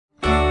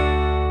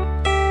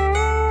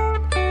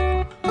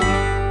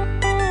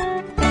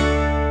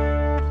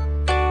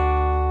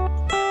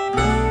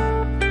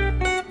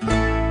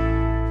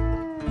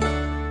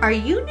Are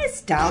you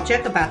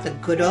nostalgic about the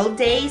good old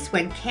days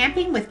when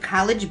camping with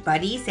college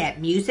buddies at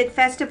music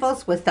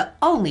festivals was the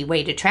only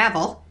way to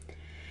travel?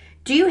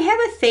 Do you have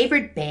a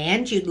favorite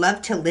band you'd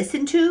love to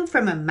listen to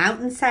from a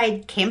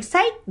mountainside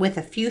campsite with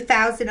a few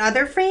thousand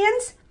other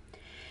fans?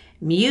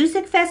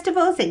 Music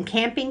festivals and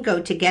camping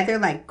go together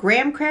like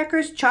graham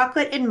crackers,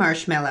 chocolate, and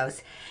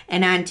marshmallows.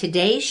 And on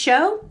today's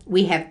show,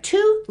 we have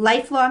two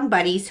lifelong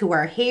buddies who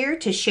are here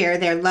to share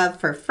their love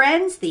for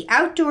friends, the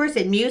outdoors,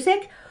 and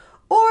music,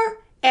 or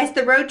as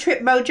the Road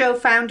Trip Mojo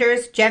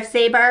founders Jeff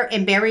Zabar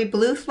and Barry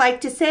Bluth like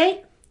to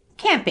say,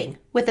 camping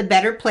with a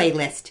better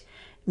playlist.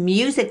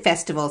 Music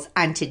festivals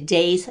on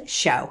today's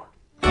show.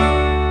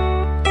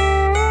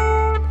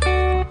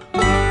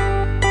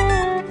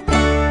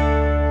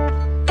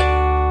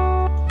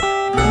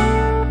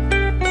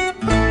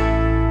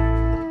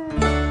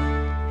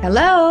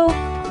 Hello,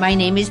 my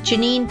name is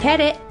Janine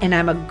Pettit, and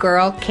I'm a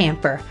girl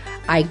camper.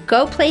 I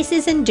go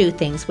places and do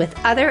things with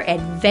other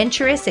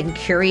adventurous and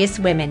curious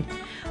women.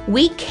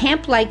 We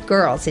camp like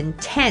girls in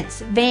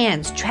tents,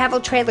 vans, travel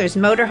trailers,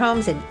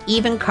 motorhomes, and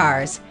even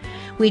cars.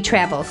 We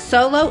travel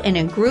solo and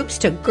in groups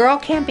to girl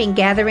camping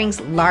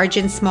gatherings, large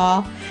and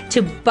small,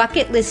 to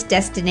bucket list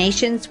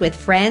destinations with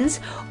friends,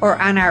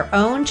 or on our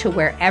own to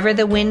wherever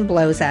the wind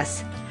blows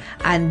us.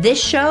 On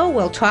this show,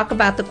 we'll talk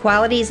about the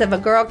qualities of a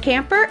girl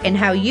camper and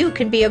how you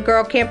can be a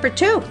girl camper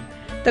too.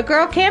 The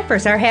girl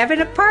campers are having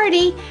a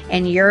party,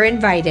 and you're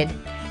invited.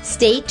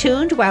 Stay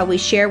tuned while we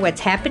share what's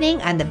happening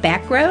on the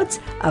back roads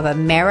of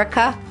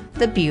America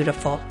the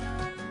Beautiful.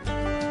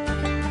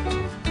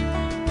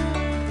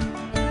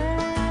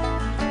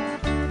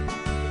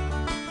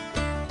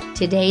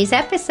 Today's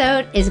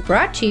episode is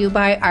brought to you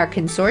by our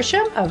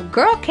consortium of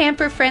girl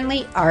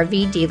camper-friendly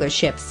RV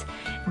dealerships.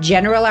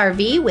 General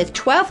RV with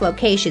 12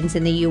 locations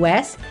in the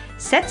U.S.,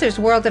 Setzer's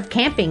World of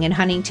Camping in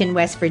Huntington,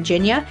 West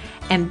Virginia,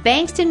 and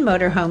Bankston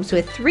Motorhomes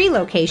with 3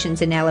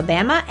 locations in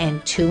Alabama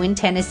and 2 in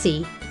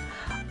Tennessee.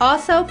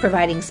 Also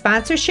providing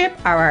sponsorship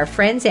are our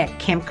friends at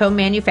Camco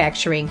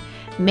Manufacturing,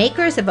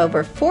 makers of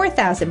over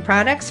 4,000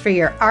 products for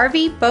your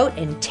RV, boat,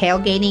 and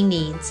tailgating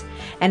needs.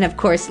 And of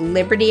course,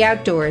 Liberty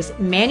Outdoors,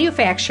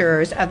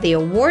 manufacturers of the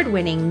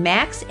award-winning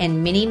Max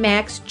and Mini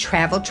Max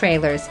travel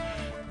trailers.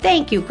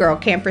 Thank you, Girl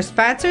Camper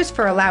sponsors,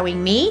 for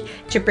allowing me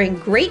to bring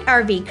great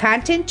RV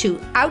content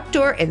to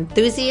outdoor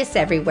enthusiasts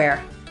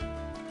everywhere.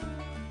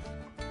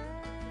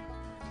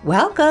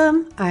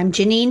 Welcome, I'm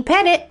Janine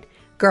Pettit,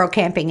 Girl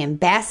Camping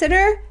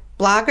ambassador,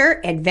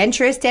 blogger,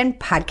 adventurist, and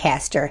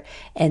podcaster.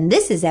 And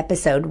this is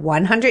episode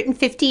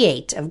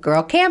 158 of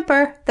Girl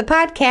Camper, the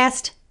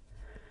podcast.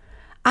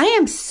 I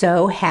am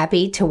so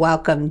happy to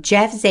welcome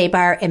Jeff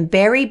Zabar and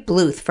Barry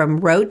Bluth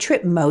from Road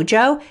Trip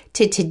Mojo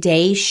to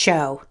today's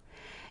show.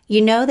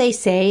 You know, they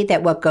say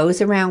that what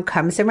goes around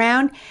comes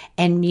around,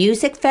 and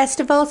music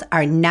festivals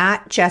are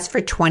not just for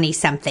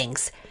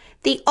 20-somethings.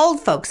 The old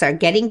folks are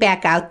getting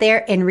back out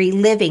there and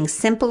reliving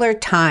simpler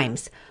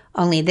times.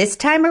 Only this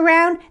time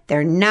around,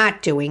 they're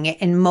not doing it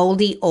in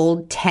moldy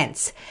old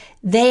tents.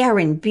 They are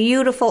in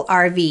beautiful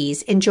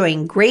RVs,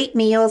 enjoying great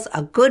meals,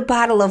 a good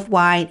bottle of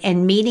wine,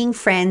 and meeting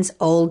friends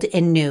old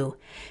and new.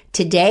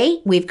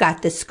 Today, we've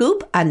got the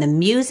scoop on the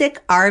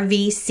music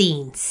RV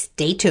scene.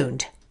 Stay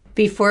tuned.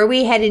 Before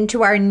we head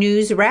into our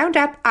news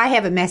roundup, I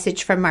have a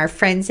message from our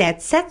friends at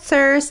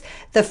Setzer's,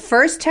 the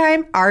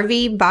first-time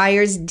RV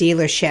buyers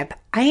dealership.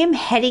 I am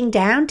heading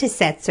down to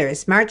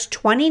Setzer's March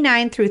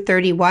 29 through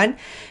 31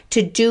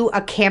 to do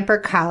a camper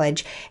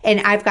college, and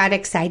I've got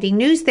exciting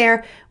news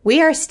there.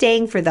 We are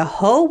staying for the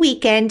whole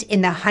weekend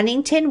in the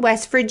Huntington,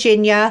 West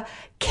Virginia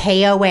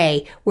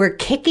KOA. We're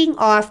kicking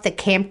off the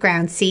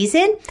campground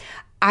season.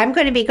 I'm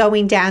going to be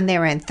going down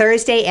there on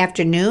Thursday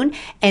afternoon,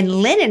 and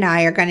Lynn and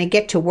I are going to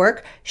get to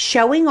work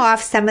showing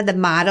off some of the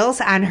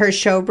models on her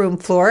showroom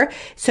floor.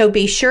 So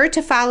be sure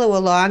to follow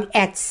along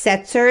at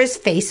Setzer's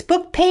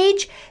Facebook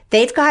page.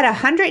 They've got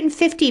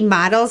 150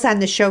 models on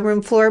the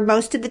showroom floor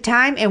most of the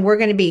time, and we're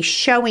going to be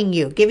showing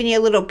you, giving you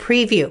a little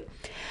preview.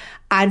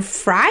 On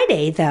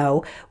Friday,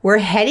 though, we're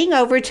heading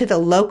over to the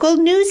local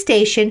news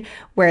station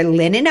where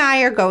Lynn and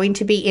I are going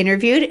to be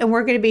interviewed, and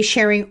we're going to be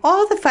sharing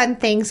all the fun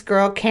things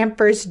girl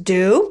campers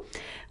do.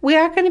 We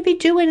are going to be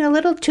doing a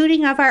little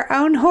tooting of our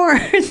own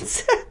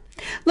horns.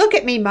 Look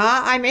at me,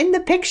 Ma. I'm in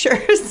the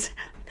pictures.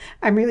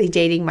 I'm really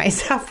dating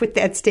myself with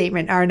that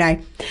statement, aren't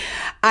I?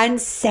 On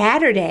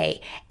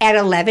Saturday at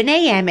 11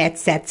 a.m. at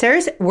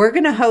Setzer's, we're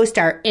going to host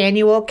our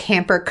annual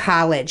Camper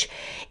College.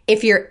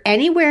 If you're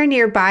anywhere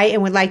nearby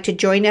and would like to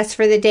join us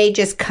for the day,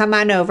 just come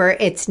on over.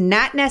 It's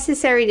not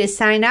necessary to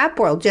sign up.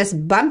 We'll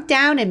just bump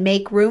down and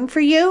make room for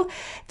you.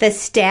 The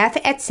staff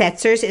at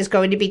Setzer's is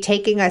going to be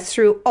taking us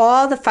through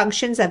all the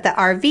functions of the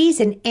RVs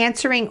and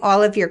answering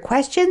all of your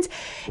questions.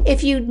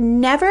 If you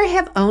never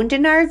have owned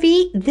an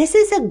RV, this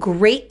is a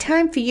great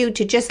time for you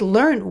to just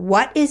learn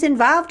what is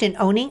involved in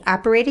owning,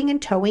 operating,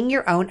 and towing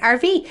your own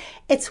RV.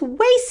 It's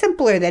way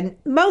simpler than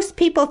most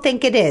people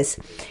think it is.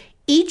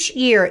 Each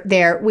year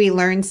there, we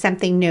learn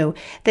something new.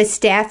 The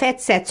staff at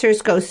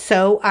Setzer's goes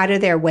so out of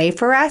their way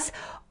for us.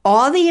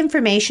 All the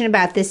information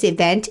about this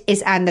event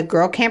is on the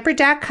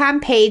girlcamper.com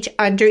page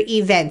under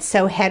events.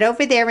 So head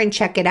over there and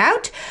check it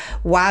out.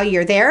 While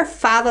you're there,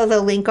 follow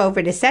the link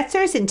over to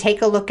Setzers and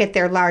take a look at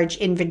their large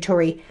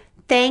inventory.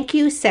 Thank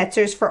you,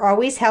 Setzers, for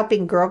always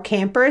helping girl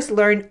campers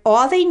learn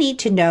all they need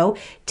to know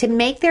to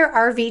make their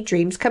RV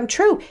dreams come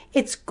true.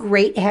 It's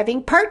great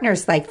having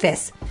partners like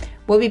this.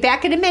 We'll be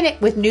back in a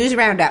minute with News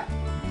Roundup.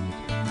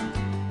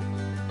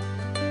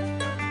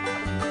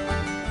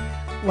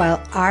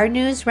 Well, our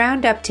news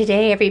roundup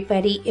today,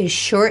 everybody, is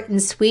short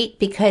and sweet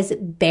because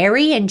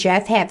Barry and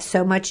Jeff have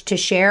so much to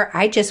share.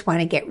 I just want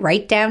to get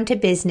right down to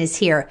business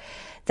here.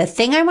 The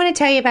thing I want to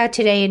tell you about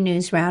today in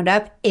News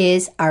Roundup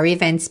is our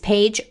events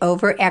page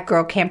over at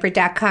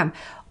girlcamper.com.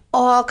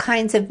 All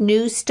kinds of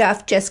new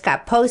stuff just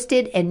got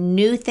posted, and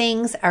new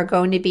things are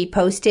going to be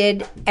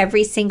posted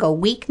every single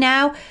week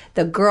now.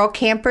 The girl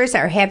campers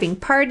are having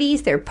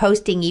parties. They're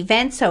posting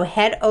events, so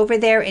head over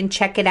there and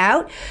check it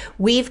out.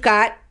 We've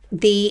got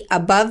the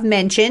above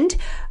mentioned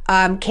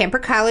Camper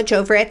College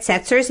over at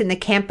Setzers in the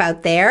camp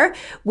out there.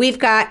 We've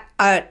got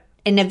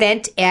an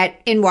event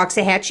in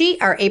Waxahachie,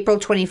 our April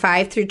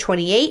 25 through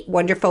 28,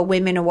 Wonderful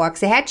Women of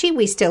Waxahachie.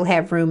 We still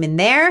have room in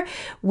there.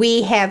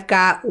 We have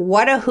got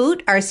What a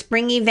Hoot, our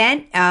spring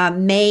event,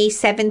 May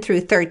 7th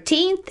through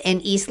 13th in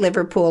East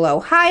Liverpool,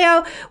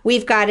 Ohio.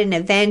 We've got an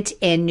event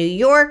in New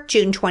York,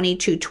 June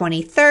 22,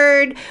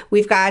 23rd.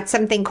 We've got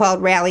something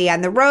called Rally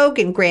on the Rogue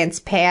in Grants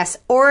Pass,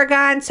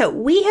 Oregon. So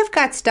we have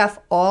got stuff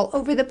all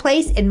over the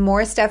place and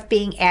more stuff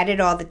being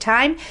added all the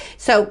time.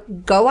 So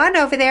go on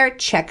over there,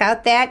 check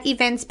out that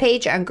events page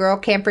on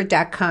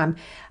girlcamper.com.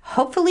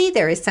 Hopefully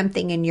there is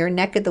something in your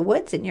neck of the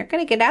woods and you're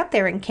going to get out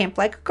there and camp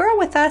like a girl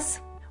with us.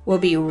 We'll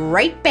be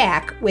right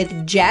back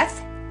with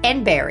Jeff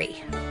and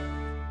Barry.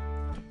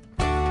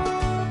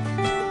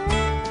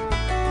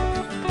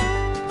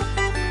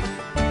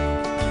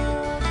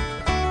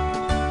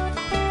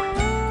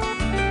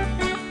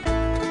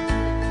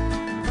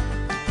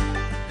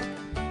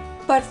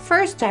 But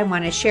first, I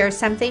want to share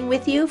something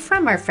with you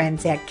from our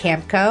friends at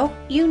Campco.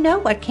 You know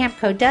what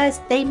Campco does.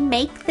 They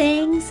make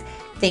things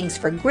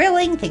for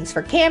grilling, things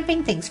for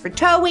camping, things for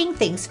towing,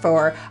 things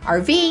for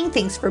RVing,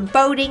 things for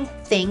boating,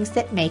 things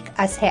that make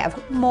us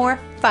have more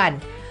fun.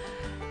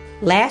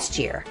 Last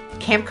year,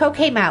 Campco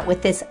came out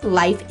with this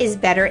Life is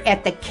Better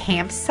at the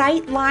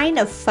Campsite line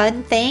of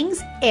fun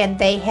things, and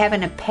they have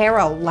an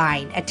apparel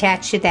line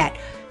attached to that.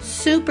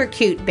 Super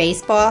cute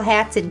baseball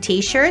hats and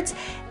t-shirts.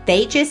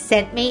 They just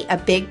sent me a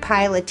big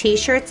pile of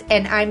t-shirts,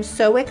 and I'm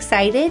so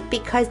excited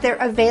because they're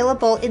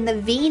available in the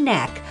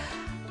V-neck.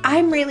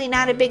 I'm really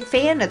not a big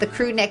fan of the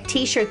crew neck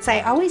t-shirts. I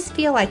always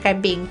feel like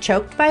I'm being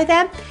choked by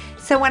them.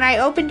 So when I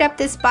opened up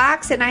this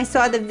box and I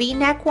saw the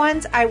V-neck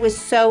ones, I was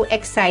so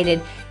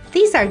excited.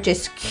 These are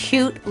just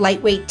cute,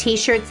 lightweight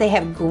t-shirts. They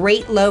have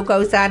great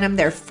logos on them.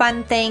 They're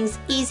fun things,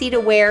 easy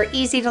to wear,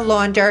 easy to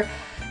launder.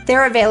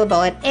 They're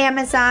available at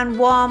Amazon,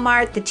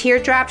 Walmart, the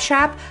Teardrop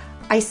Shop.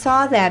 I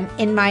saw them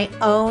in my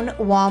own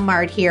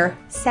Walmart here,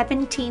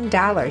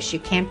 $17. You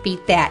can't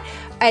beat that.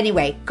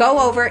 Anyway, go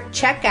over,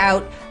 check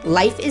out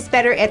Life is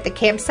Better at the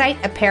Campsite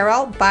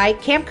apparel by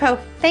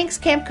Campco. Thanks,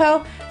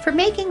 Campco, for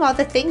making all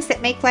the things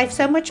that make life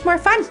so much more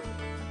fun.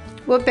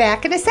 We're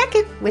back in a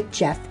second with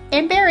Jeff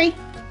and Barry.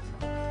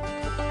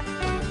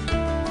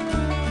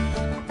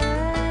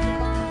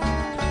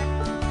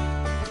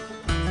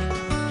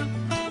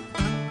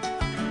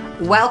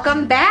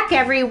 Welcome back,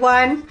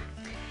 everyone.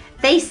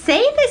 They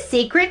say the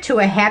secret to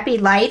a happy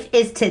life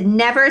is to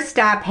never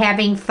stop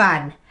having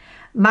fun.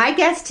 My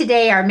guests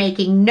today are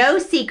making no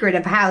secret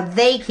of how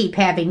they keep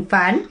having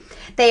fun.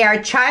 They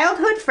are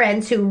childhood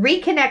friends who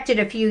reconnected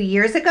a few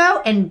years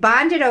ago and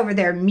bonded over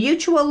their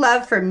mutual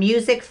love for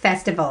music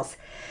festivals.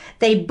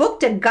 They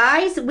booked a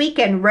guys'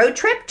 weekend road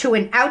trip to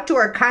an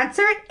outdoor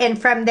concert, and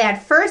from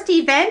that first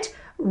event,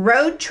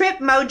 Road Trip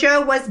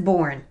Mojo was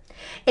born.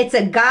 It's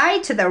a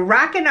guide to the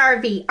Rockin'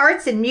 RV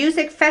Arts and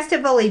Music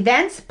Festival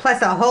events,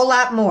 plus a whole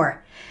lot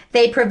more.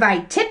 They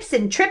provide tips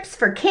and trips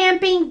for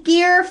camping,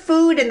 gear,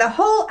 food, and the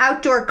whole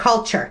outdoor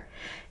culture.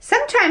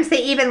 Sometimes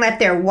they even let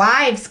their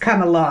wives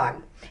come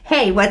along.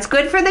 Hey, what's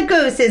good for the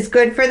goose is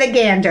good for the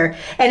gander.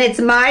 And it's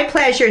my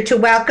pleasure to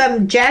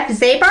welcome Jeff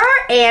Zabar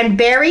and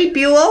Barry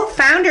Buell,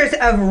 founders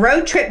of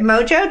Road Trip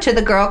Mojo, to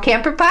the Girl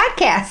Camper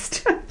Podcast.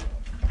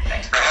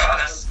 Thanks for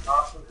having us.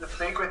 Awesome to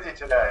speak with you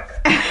today.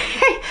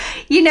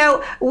 You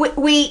know,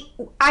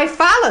 I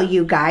follow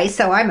you guys,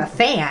 so I'm a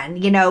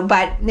fan,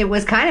 but it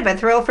was kind of a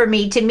thrill for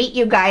me to meet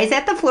you guys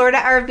at the Florida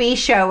RV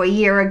show a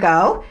year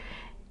ago.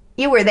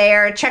 You were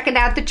there checking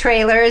out the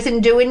trailers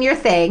and doing your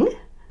thing.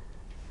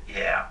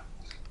 Yeah.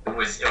 It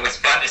was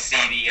fun to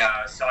see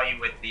saw you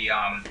with the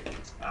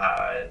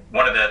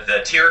one of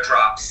the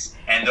teardrops,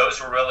 and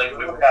those were really,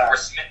 we were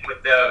smitten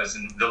with those,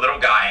 and the little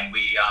guy, and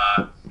we,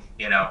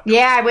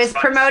 Yeah, I was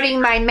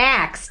promoting my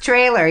Max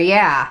trailer,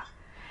 yeah.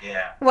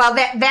 Yeah. Well,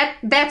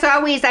 that's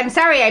always, I'm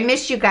sorry I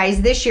missed you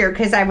guys this year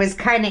because I was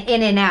kind of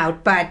in and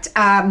out, but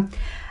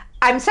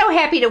I'm so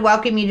happy to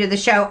welcome you to the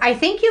show. I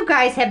think you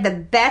guys have the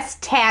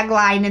best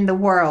tagline in the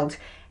world.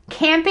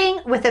 camping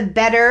with a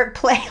better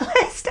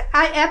playlist.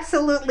 I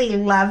absolutely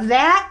love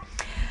that.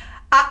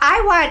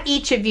 I want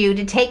each of you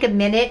to take a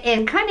minute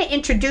and kind of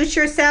introduce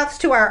yourselves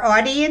to our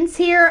audience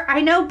here.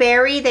 I know,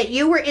 Barry, that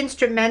you were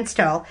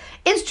instrumental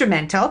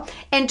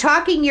in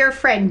talking your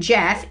friend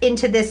Jeff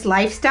into this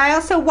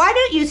lifestyle. So why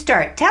don't you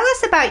start? Tell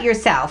us about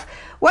yourself,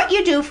 what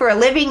you do for a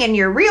living in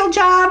your real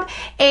job,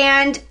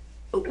 and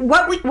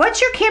what's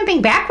your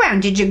camping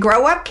background? Did you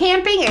grow up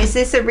camping? Is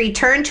this a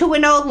return to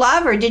an old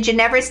love, or did you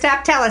never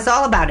stop? Tell us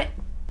all about it.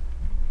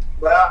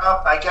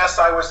 Well, I guess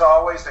I was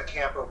always a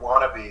camper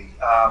wannabe.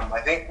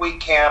 I think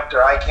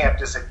I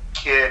camped as a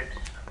kid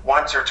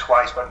once or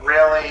twice, but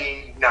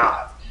really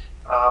not.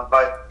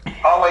 But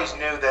always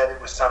knew that it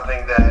was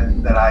something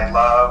that I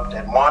loved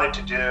and wanted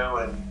to do,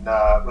 and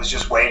was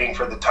just waiting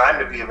for the time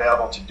to be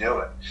available to do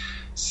it.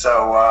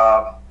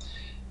 So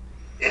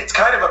it's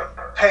kind of a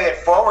pay it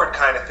forward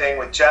kind of thing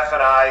with Jeff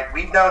and I.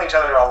 We've known each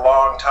other a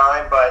long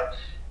time, but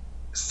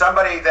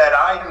somebody that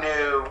I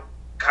knew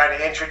kind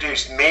of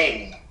introduced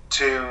me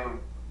to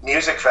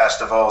music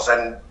festivals,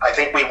 and I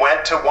think we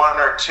went to one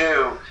or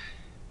two,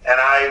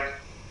 and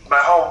my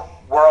whole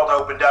world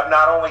opened up,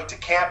 not only to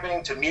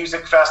camping, to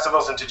music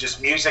festivals, and to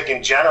just music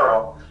in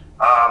general.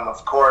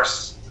 Of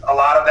course, a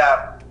lot of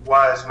that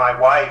was my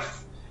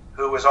wife,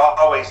 who was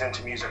always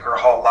into music her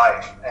whole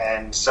life,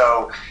 and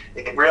so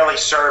it really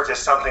served as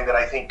something that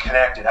I think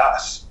connected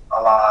us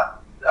a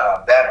lot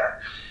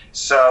better.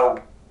 So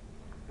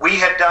we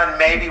had done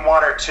maybe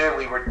one or two.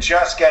 We were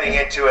just getting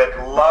into it,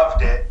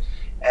 loved it.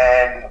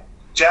 And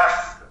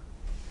Jeff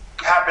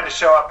happened to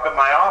show up at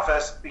my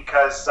office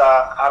because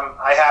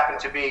I happened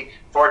to be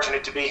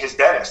fortunate to be his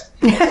dentist.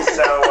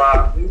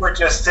 So we were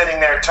just sitting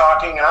there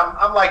talking, and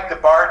I'm like the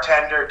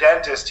bartender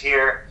dentist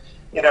here,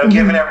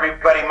 giving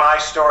everybody my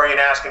story and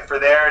asking for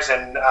theirs.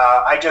 And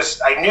I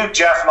knew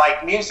Jeff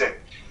liked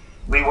music.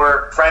 We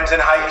were friends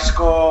in high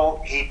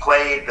school. He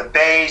played the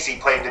bass, he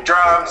played the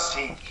drums,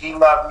 he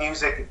loved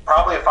music.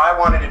 Probably if I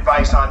wanted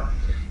advice on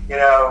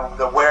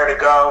the where to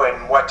go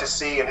and what to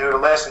see and who to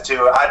listen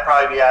to, I'd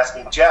probably be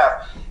asking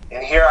Jeff.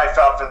 And here I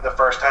felt for the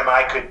first time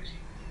I could,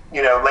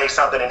 lay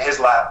something in his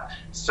lap.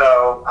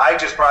 So I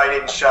just probably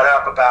didn't shut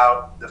up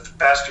about the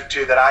fest or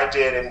two that I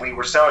did. And we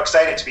were so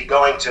excited to be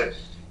going to,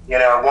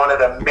 one of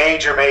the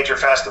major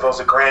festivals,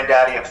 the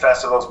granddaddy of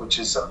festivals, which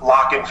is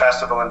Lock-In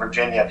Festival in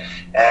Virginia.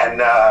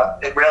 And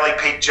it really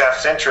piqued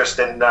Jeff's interest.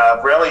 And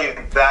really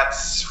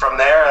that's from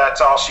there, that's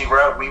all she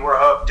wrote. We were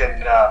hooked,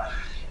 and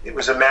it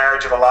was a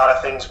marriage of a lot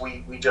of things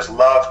we just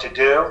love to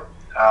do.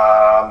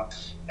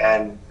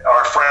 And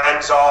our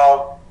friends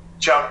all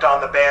jumped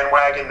on the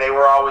bandwagon. They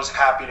were always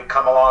happy to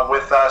come along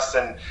with us.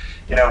 And,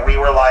 we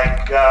were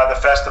like the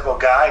festival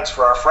guides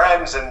for our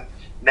friends. And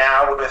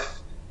now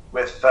with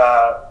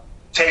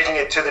taking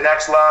it to the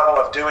next level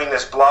of doing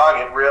this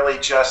blog, it really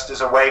just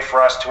is a way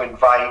for us to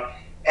invite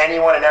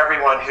anyone and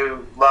everyone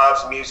who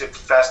loves music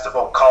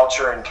festival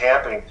culture and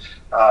camping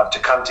to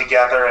come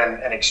together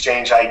and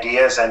exchange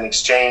ideas and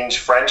exchange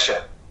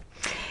friendship.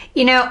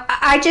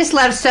 I just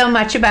love so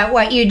much about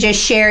what you just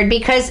shared,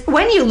 because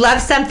when you love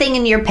something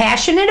and you're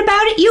passionate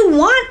about it, you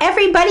want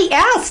everybody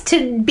else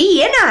to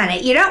be in on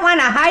it. You don't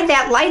want to hide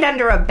that light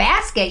under a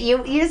basket.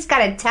 You just got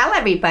to tell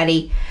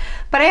everybody.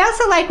 But I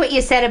also like what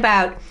you said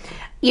about,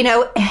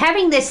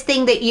 having this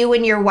thing that you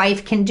and your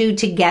wife can do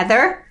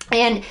together.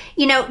 And,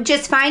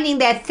 just finding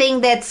that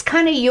thing that's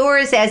kind of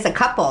yours as a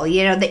couple,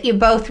 that you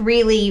both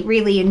really,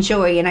 really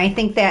enjoy. And I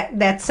think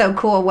that's so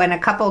cool when a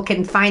couple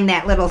can find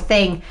that little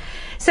thing.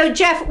 So,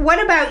 Jeff,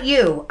 what about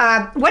you?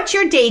 What's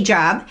your day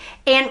job,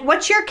 and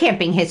what's your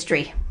camping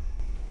history?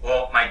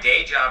 Well, my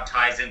day job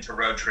ties into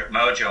Road Trip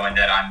Mojo in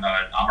that I'm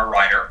a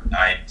writer.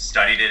 I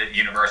studied it at the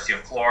University of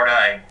Florida.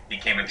 I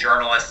became a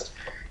journalist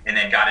and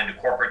then got into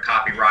corporate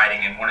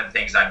copywriting. And one of the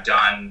things I've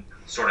done,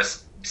 sort of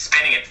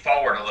spinning it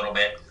forward a little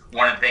bit,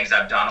 one of the things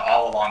I've done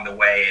all along the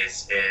way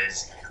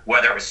is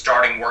whether it was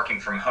starting working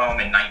from home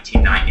in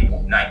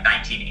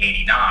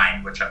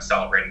 1989, which I'm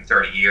celebrating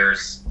 30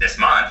 years this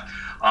month,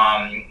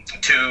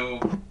 to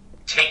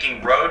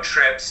taking road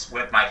trips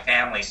with my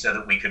family so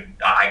that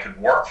I could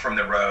work from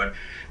the road.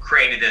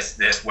 Created this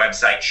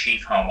website,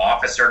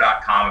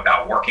 chiefhomeofficer.com,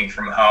 about working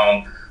from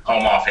home,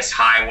 Home Office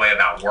Highway,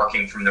 about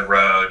working from the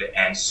road.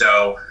 And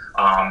so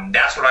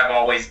that's what I've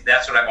always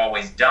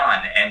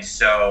done. And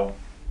so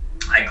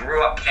I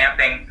grew up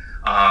camping.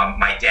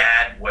 My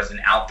dad was an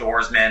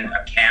outdoorsman,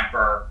 a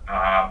camper,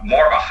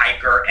 more of a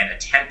hiker and a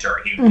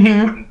tenter.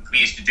 We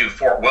used to do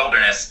Fort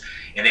Wilderness,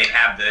 and they'd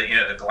have the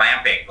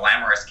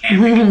glamorous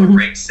camping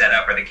rig set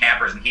up for the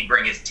campers, and he'd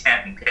bring his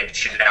tent and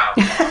pitch it out.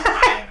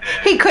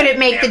 He couldn't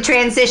make the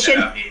transition.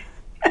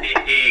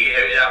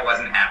 That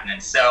wasn't happening.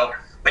 So,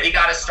 but he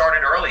got us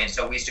started early, and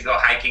so we used to go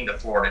hiking the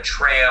Florida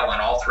Trail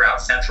and all throughout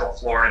Central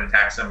Florida. In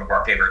fact, some of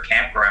our favorite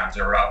campgrounds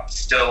are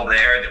still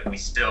there that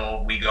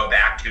we go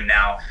back to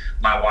now,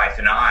 my wife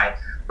and I.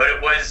 But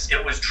it was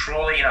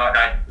truly,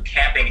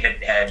 camping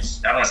had I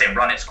don't want to say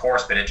run its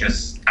course, but I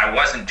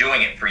wasn't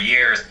doing it for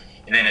years.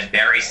 And then, as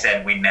Barry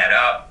said, we met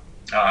up.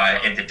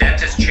 in the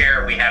dentist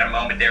chair. We had a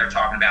moment there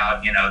talking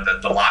about,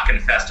 the Lock-In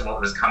Festival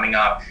that was coming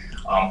up.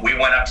 We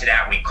went up to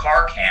that. We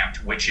car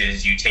camped, which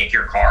is you take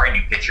your car and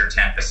you pitch your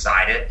tent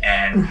beside it,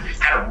 and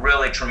had a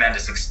really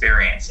tremendous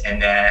experience.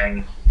 And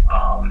then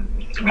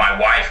my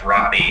wife,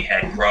 Robbie,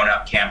 had grown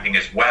up camping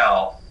as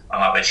well,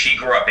 but she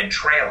grew up in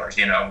trailers,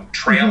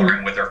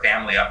 trailering with her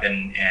family up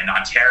in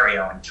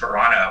Ontario and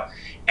Toronto.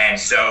 And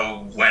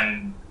so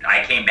when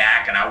I came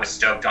back and I was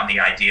stoked on the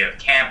idea of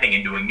camping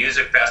and doing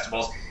music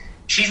festivals,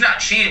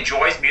 she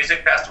enjoys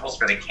music festivals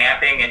for the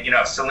camping. And,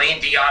 if Celine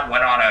Dion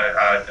went on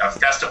a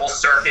festival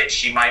circuit,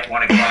 she might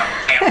want to go out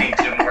camping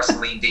to a more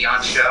Celine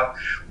Dion show.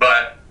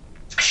 But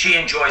she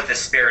enjoys the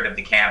spirit of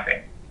the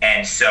camping.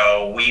 And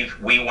so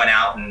we went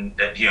out and,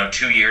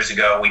 2 years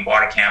ago, we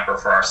bought a camper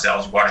for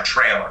ourselves. We bought a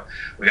trailer.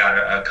 We got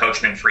a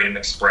Coachman Freedom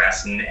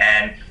Express.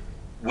 And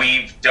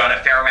we've done a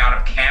fair amount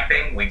of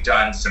camping. We've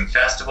done some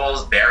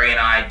festivals. Barry and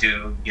I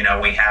do,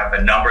 we have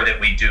a number that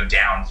we do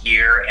down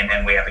here. And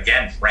then we have,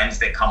 again, friends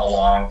that come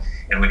along,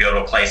 and we go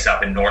to a place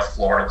up in North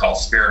Florida called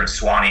Spirit of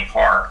Swanee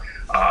Park,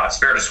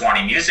 Spirit of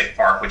Swanee Music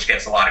Park, which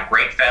gets a lot of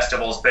great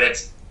festivals, but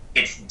it's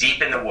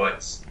deep in the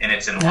woods, and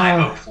it's in Live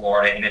Oak,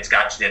 Florida, and it's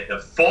got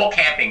the full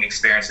camping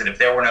experience that if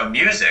there were no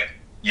music,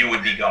 you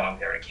would be going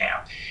there to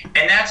camp.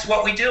 And that's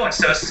what we do. And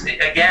so,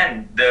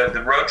 again,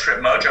 the Road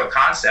Trip Mojo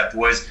concept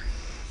was,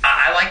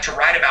 I like to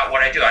write about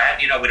what I do.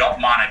 We don't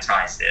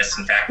monetize this.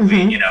 In fact,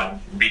 we,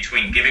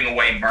 between giving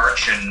away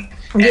merch and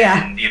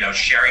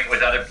sharing it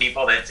with other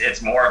people,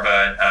 it's more of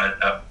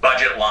a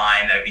budget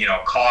line,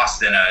 cost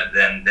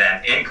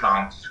than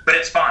income. But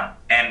it's fun,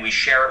 and we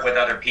share it with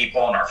other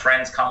people, and our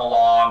friends come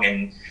along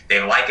and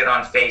they like it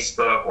on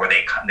Facebook, or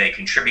they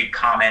contribute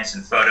comments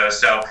and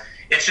photos. So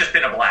it's just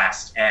been a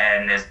blast.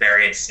 And as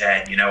Barry had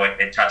said,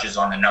 it touches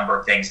on a number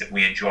of things that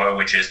we enjoy,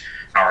 which is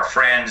our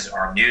friends,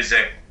 our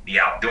music, the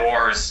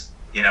outdoors.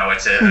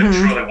 It's a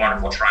truly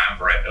wonderful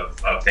triumvirate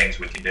of things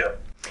we can do.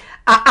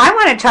 I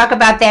want to talk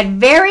about that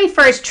very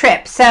first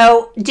trip.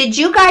 So did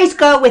you guys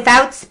go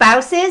without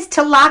spouses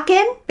to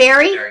Lock-In,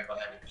 Barry? Barry, go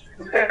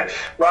ahead.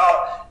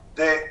 Well,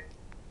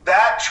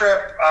 that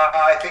trip,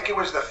 I think it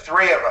was the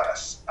three of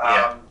us.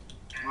 Yeah.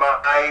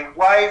 My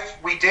wife,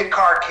 we did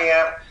car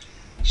camp.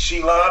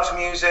 She loves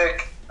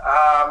music.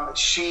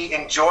 She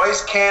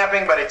enjoys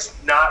camping, but it's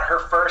not her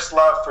first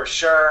love for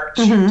sure.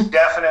 She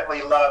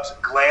definitely loves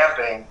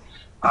glamping.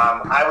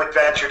 I would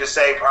venture to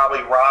say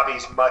probably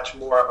Robbie's much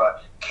more of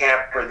a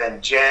camper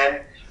than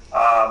Jen.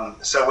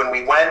 So when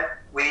we went,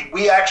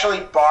 we actually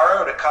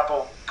borrowed a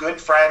couple good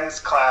friends'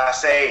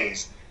 Class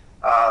A's.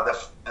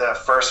 The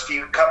first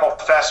couple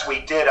fests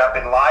we did up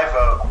in Live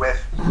Oak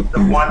with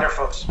the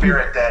wonderful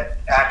spirit that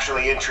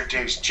actually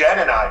introduced Jen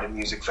and I to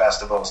music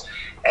festivals.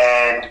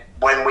 And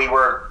when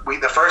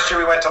the first year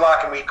we went to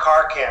Lock-In, we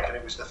car camped, and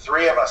it was the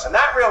three of us. And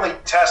that really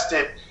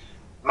tested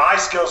my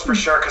skills for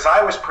sure, because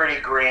I was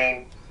pretty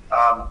green.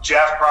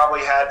 Jeff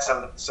probably had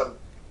some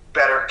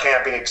better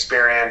camping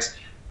experience.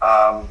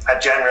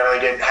 Jen really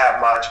didn't have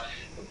much.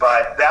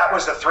 But that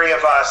was the three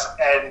of us.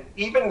 And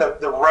even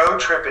the road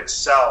trip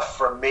itself,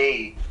 for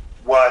me,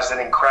 was an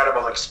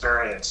incredible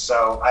experience.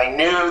 So I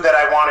knew that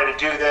I wanted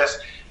to do this.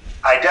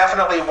 I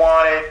definitely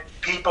wanted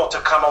people to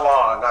come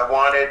along. I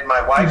wanted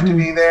my wife to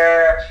be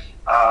there,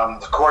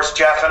 of course,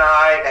 Jeff and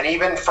I, and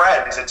even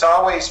friends. It's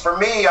always, for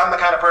me, I'm the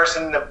kind of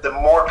person, the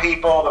more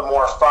people, the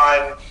more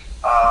fun.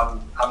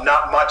 I'm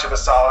not much of a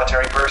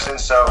solitary person,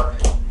 so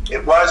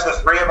it was the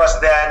three of us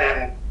then.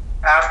 And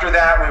after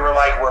that, we were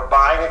like, we're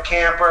buying a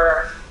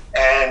camper,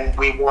 and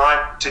we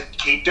want to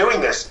keep doing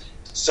this.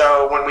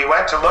 So when we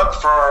went to look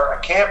for a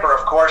camper,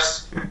 of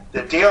course,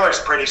 the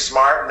dealer's pretty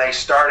smart, and they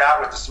start out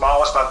with the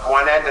smallest on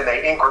one end, and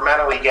they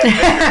incrementally get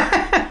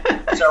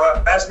bigger.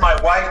 So as my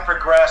wife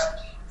progressed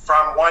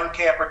from one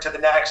camper to the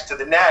next,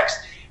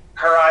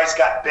 her eyes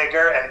got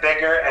bigger and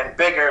bigger and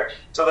bigger.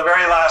 So the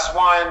very last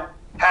one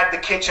had the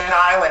kitchen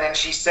island, and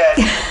she said,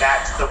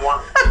 that's the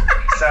one.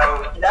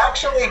 So it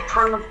actually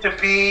proved to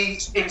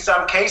be, in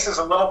some cases,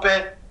 a little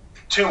bit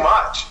too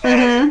much.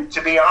 And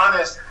to be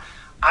honest,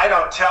 I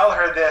don't tell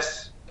her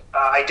this.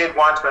 I did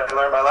once, but I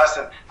learned my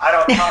lesson. I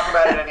don't talk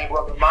about it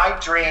anymore. But my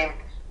dream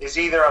is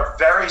either a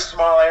very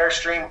small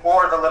Airstream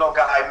or the little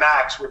guy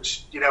Max,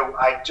 which,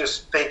 I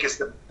just think is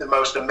the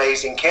most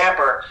amazing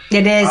camper.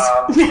 It is.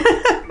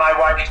 My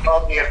wife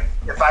told me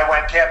if I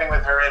went camping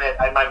with her in it,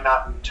 I might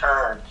not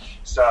return.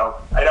 So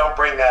I don't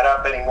bring that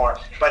up anymore.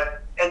 But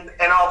and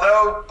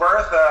although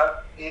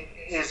Bertha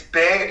is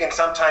big and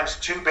sometimes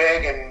too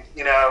big, and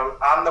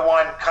I'm the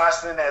one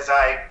cussing as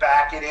I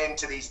back it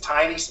into these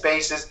tiny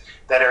spaces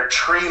that are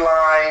tree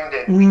lined,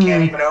 and we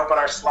can't even open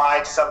our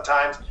slides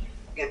sometimes.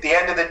 At the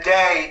end of the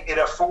day, it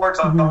affords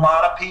a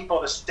lot of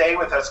people to stay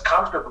with us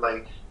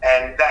comfortably,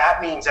 and that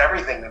means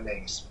everything to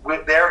me.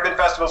 There have been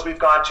festivals we've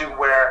gone to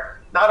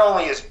where not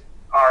only is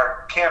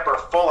our camper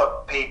full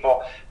of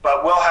people,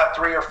 but we'll have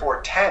 3 or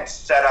 4 tents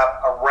set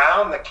up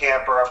around the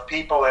camper of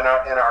people in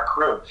our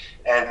crew.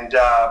 And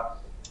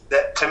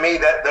that, to me,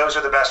 those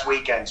are the best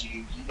weekends.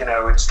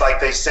 It's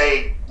like they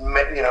say,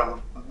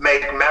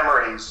 make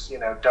memories.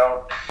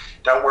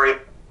 Don't worry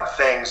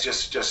things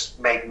just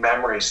make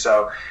memories.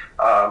 So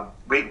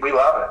we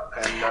love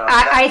it. And,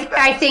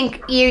 I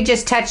think you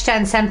just touched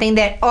on something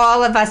that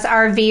all of us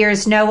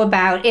RVers know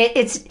about.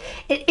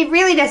 It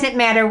really doesn't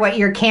matter what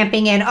you're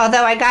camping in,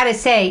 although I got to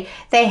say,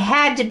 they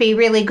had to be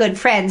really good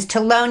friends to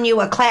loan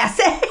you a Class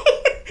A.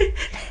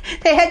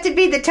 They had to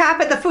be the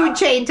top of the food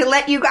chain to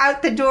let you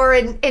out the door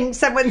in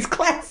someone's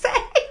Class A.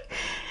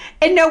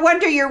 And no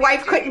wonder your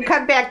wife couldn't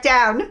come back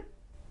down.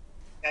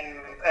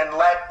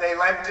 They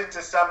lent it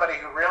to somebody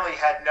who really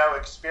had no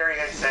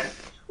experience, and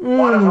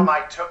one of them,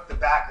 I took the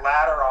back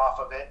ladder off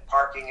of it,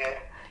 parking it.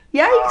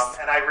 Yikes.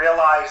 And I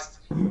realized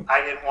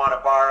I didn't want to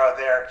borrow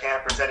their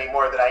campers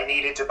anymore, that I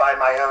needed to buy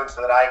my own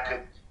so that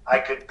I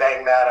could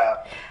bang that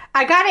up.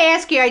 I got to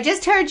ask you, I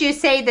just heard you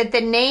say that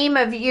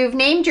you've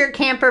named your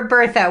camper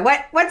Bertha.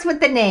 What's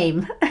with the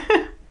name?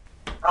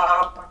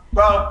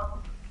 Well,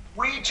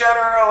 we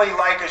generally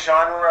like a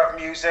genre of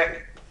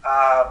music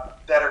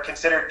that are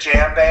considered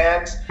jam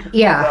bands.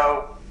 Yeah.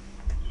 So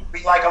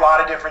we like a lot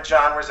of different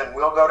genres, and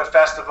we'll go to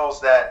festivals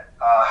that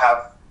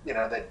have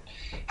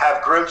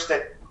groups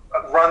that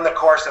run the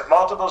course of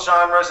multiple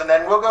genres, and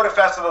then we'll go to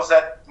festivals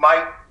that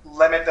might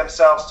limit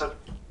themselves to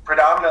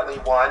predominantly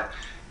one.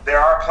 There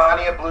are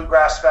plenty of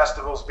bluegrass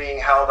festivals being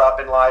held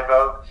up in Live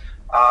Oak,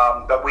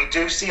 but we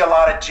do see a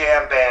lot of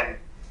jam band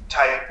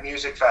type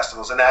music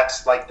festivals, and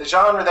that's like the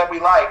genre that we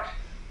like.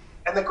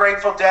 And the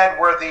Grateful Dead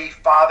were the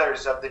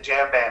fathers of the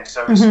jam band,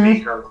 so to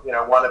speak, or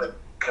one of the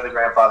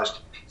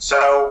grandfathers.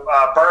 So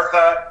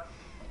Bertha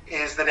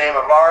is the name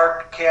of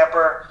our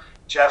camper.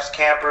 Jeff's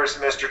camper is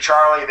Mr.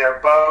 Charlie. They're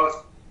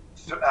both,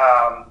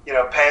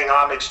 paying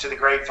homage to the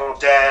Grateful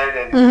Dead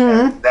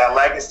and that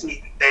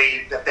legacy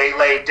that they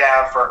laid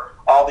down for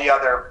all the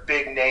other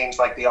big names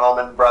like the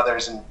Allman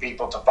Brothers and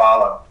people to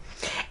follow.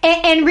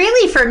 And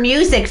really for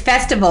music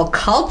festival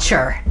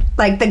culture,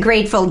 like the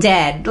Grateful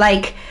Dead,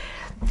 like,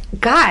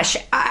 gosh,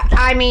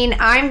 I mean,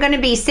 I'm going to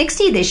be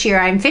 60 this year.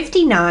 I'm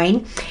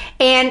 59.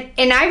 And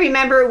I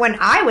remember when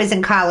I was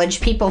in college,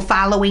 people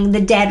following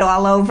the Dead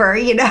all over,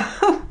 And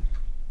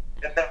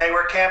they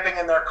were camping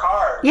in their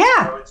cars.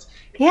 Yeah. So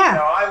yeah.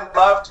 I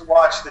love to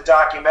watch the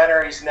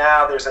documentaries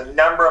now. There's a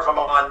number of them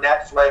on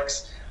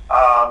Netflix.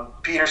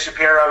 Peter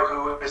Shapiro,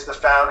 who is the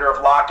founder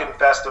of Lock-In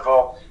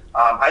Festival,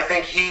 I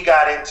think he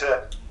got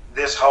into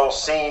this whole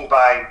scene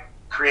by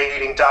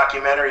creating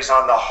documentaries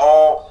on the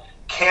whole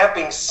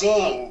camping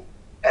scene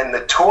and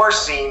the tour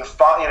scene,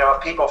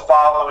 of people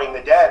following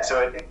the Dead.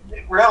 So it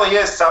really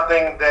is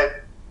something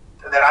that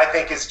I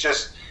think is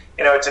just,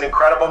 it's an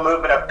incredible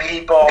movement of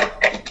people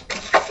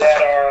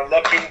that are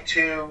looking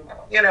to,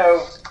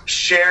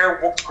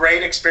 share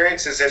great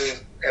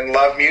experiences and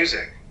love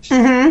music.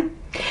 Mm-hmm.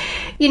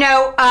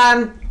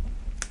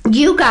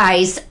 You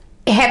guys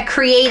have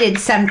created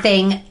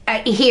something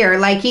here,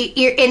 like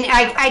you're, and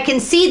I can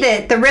see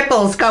the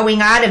ripples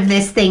going out of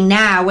this thing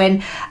now,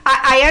 and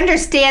I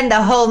understand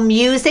the whole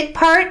music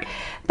part.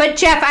 But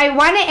Jeff, I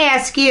want to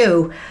ask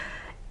you: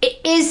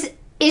 is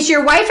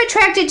your wife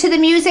attracted to the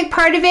music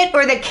part of it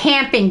or the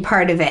camping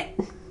part of it?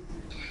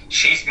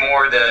 She's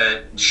more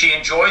she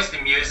enjoys the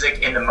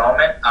music in the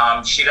moment.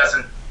 She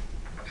doesn't.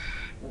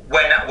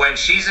 When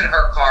she's in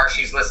her car,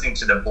 she's listening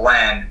to the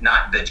blend,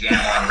 not the jam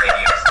on radio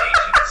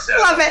station. So,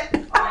 love it.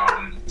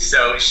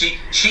 So she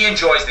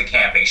enjoys the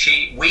camping.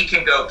 We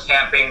can go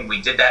camping.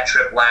 We did that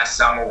trip last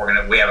summer.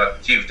 We have a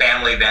few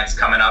family events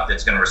coming up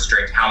that's going to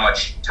restrict how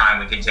much time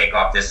we can take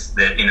off this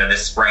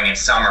spring and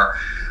summer.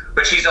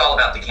 But she's all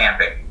about the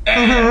camping.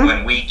 And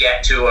when we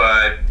get to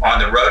on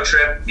the road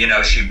trip,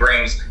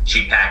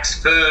 she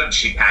packs food,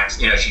 she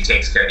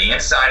takes care of the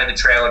inside of the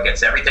trailer,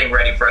 gets everything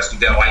ready for us to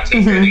go. I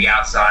take care of the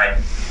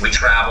outside. We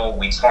travel,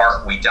 we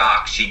park, we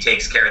dock. She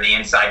takes care of the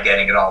inside,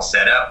 getting it all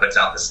set up, puts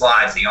out the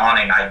slides, the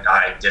awning,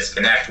 I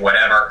disconnect,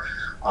 whatever,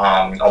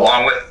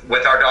 along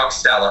with our dog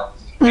Stella.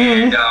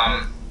 And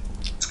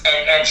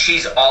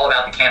she's all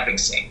about the camping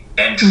scene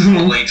and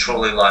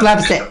truly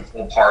loves it. She's a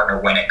full partner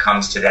when it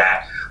comes to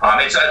that.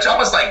 It's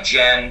almost like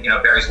Jen,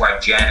 Barry's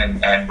wife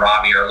Jen and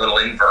Robbie are a little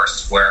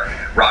inverse, where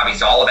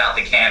Robbie's all about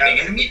the camping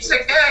and the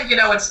music.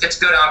 It's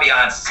good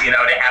ambiance,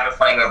 to have it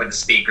playing over the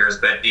speakers,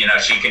 but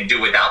she can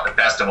do without the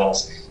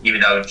festivals,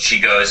 even though she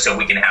goes so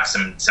we can have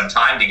some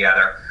time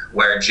together.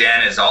 Where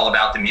Jen is all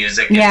about the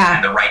music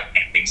and the right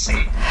camping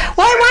scene.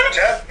 Well,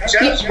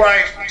 Jen's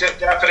wife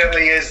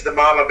definitely is the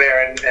mama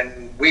bear,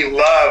 and we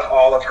love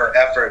all of her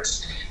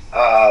efforts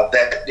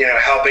that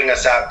helping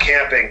us out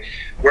camping.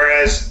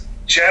 Whereas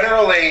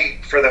generally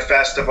for the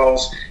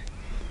festivals,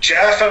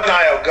 Jeff and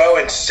I will go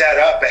and set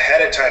up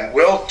ahead of time.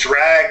 We'll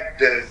drag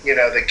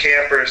the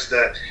campers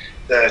the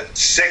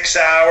 6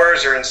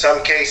 hours, or in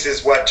some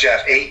cases,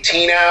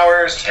 18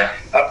 hours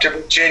up to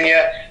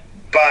Virginia.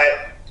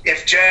 But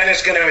if Jen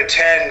is going to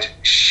attend,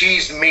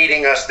 she's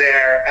meeting us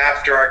there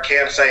after our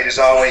campsite is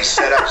always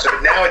set up. So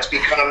now it's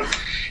become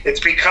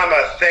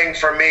a thing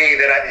for me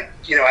that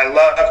I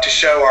love to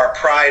show our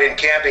pride in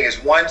camping.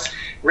 Is once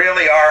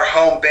really our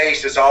home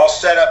base is all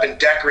set up and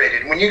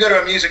decorated. When you go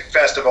to a music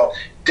festival,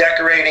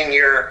 decorating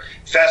your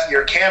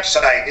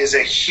campsite is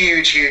a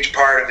huge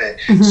part of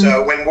it.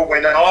 So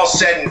when all's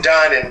said and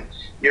done, and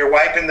you're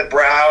wiping the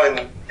brow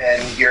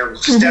and you're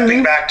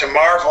stepping back to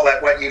marvel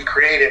at what you've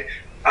created,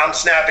 I'm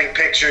snapping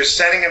pictures,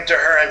 sending them to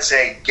her, and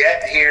say,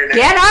 "Get here now.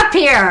 Get up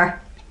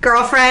here,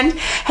 girlfriend."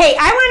 Hey,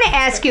 I want to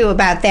ask you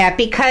about that,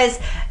 because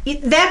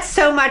that's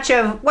so much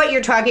of what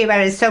you're talking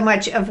about is so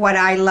much of what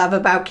I love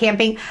about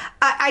camping.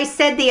 I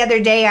said the other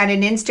day on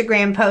an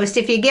Instagram post,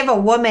 if you give a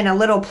woman a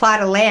little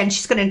plot of land,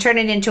 she's going to turn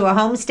it into a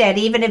homestead,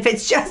 even if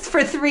it's just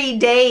for 3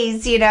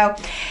 days, you know.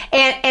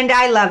 And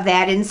I love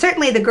that. And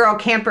certainly the girl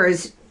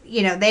campers,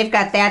 you know, they've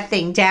got that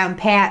thing down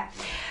pat.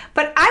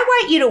 But I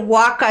want you to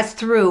walk us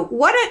through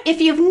if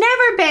you've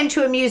never been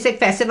to a music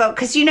festival,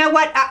 because you know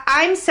what,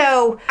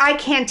 I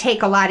can't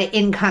take a lot of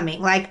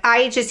incoming. Like,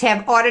 I just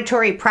have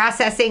auditory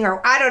processing, or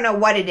I don't know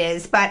what it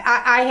is, but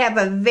I have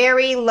a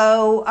very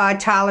low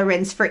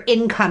tolerance for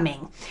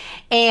incoming.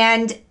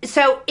 And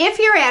so if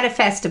you're at a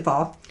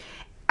festival,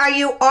 are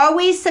you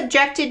always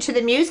subjected to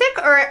the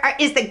music, or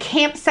is the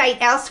campsite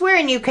elsewhere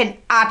and you can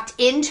opt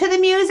into the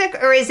music,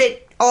 or is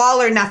it all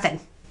or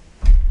nothing?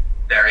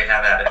 There you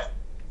have at it.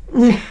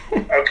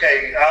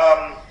 Okay,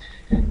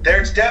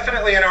 there's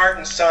definitely an art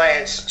and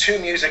science to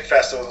music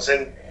festivals,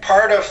 and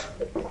part of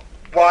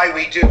why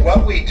we do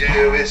what we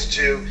do is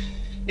to,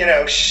 you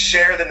know,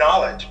 share the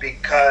knowledge,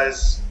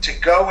 because to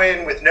go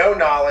in with no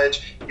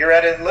knowledge, you're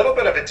at a little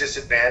bit of a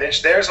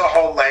disadvantage. There's a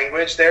whole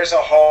language, there's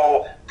a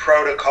whole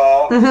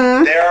protocol,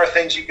 there are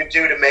things you can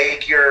do to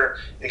make your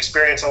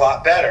experience a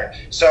lot better.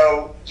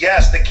 So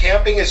yes, the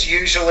camping is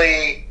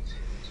usually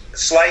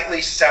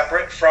slightly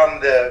separate from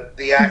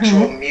the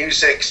actual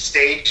music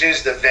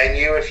stages, the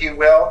venue, if you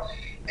will.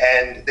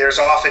 And there's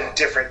often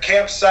different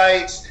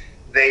campsites.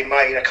 They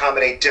might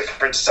accommodate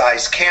different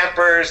size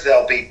campers.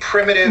 There'll be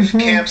primitive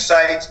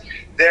campsites.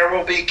 There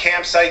will be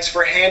campsites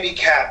for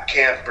handicapped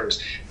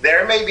campers.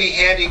 There may be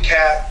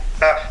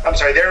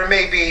there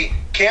may be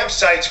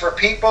campsites for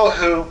people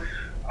who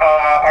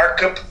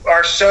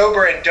are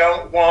sober and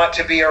don't want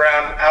to be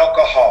around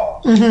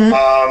alcohol,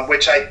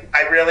 which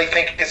I really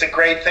think is a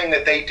great thing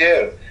that they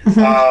do.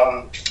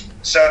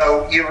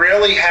 So you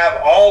really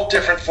have all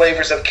different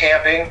flavors of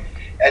camping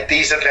at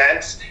these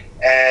events,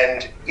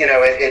 and you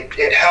know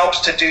it helps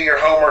to do your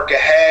homework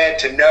ahead,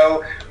 to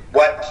know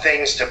what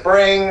things to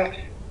bring,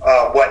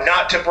 what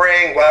not to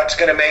bring, what's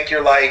going to make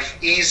your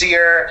life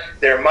easier.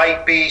 There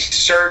might be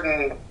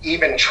certain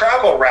even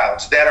travel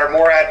routes that are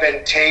more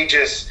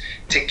advantageous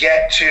to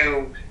get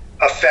to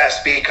a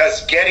fest,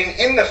 because getting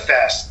in the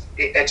fest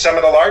at some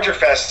of the larger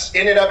fests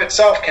in and of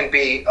itself can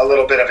be a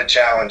little bit of a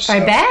challenge. So,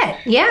 I bet,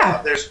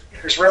 yeah.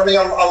 There's really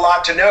a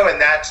lot to know, and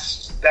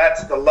that's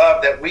the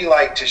love that we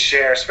like to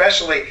share,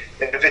 especially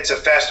if it's a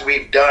fest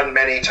we've done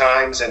many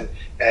times and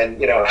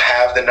you know,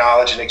 have the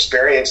knowledge and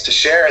experience to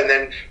share. And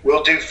then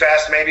we'll do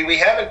fest maybe we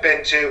haven't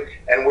been to,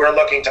 and we're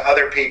looking to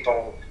other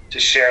people to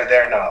share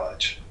their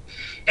knowledge.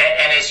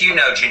 And as you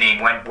know,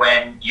 Janine,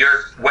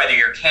 whether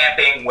you're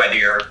camping, whether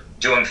you're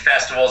doing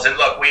festivals, and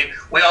look,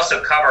 we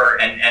also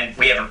cover, and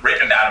we haven't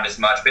written about them as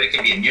much, but it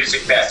can be a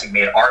music fest, it can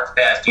be an art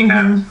fest, you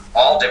have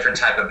all different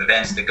type of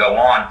events that go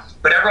on,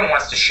 but everyone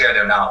wants to share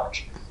their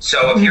knowledge.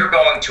 So if you're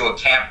going to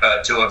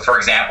for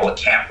example, a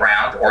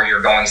campground, or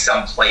you're going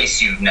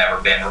someplace you've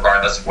never been,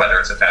 regardless of whether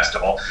it's a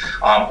festival,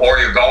 or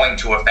you're going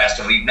to a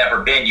festival you've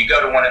never been, you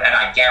go to one, and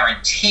I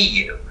guarantee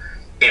you,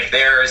 if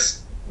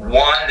there's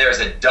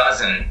a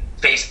dozen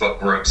Facebook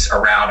groups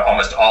around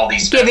almost all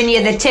these giving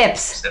you the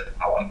tips,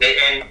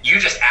 and you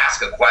just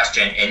ask a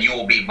question and you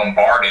will be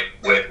bombarded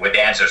with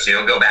answers. So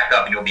you'll go back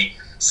up and you'll be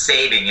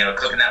saving, you know,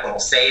 clicking that little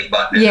save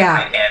button in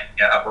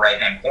the upper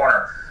right hand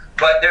corner.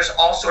 But there's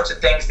all sorts of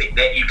things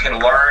that you can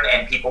learn,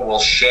 and people will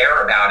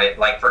share about it.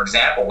 Like, for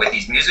example, with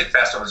these music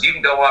festivals, you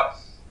can go up,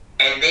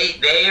 and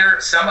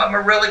some of them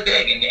are really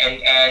big,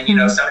 and you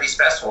know, some of these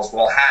festivals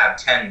will have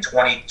 10,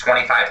 20,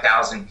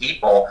 25,000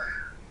 people.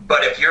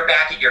 But if you're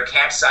back at your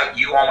campsite,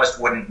 you almost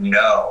wouldn't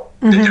know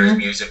that there's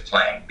music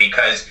playing,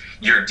 because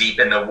you're deep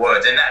in the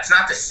woods. And that's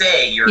not to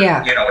say you're,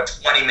 you know, a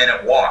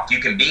 20-minute walk. You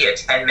can be a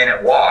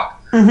 10-minute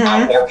walk,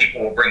 or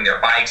people will bring their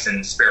bikes.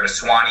 In Spirit of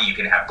Swanee, you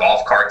can have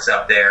golf carts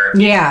up there.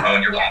 You can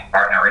own your golf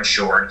cart and are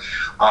insured.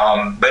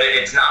 But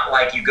it's not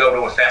like you go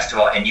to a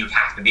festival and you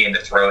have to be in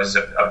the throes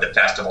of the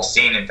festival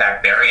scene. In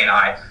fact, Barry and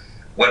I,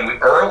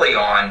 early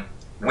on,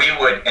 we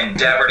would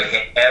endeavor to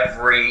hit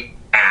every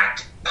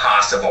act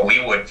possible.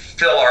 We would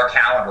fill our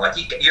calendar, like,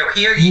 you're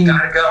here, you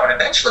gotta go. And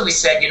eventually we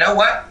said, you know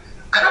what,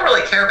 I don't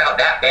really care about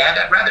that band.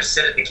 I'd rather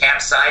sit at the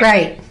campsite,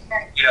 right,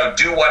 you know,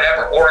 do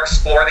whatever, or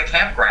explore the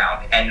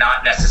campground, and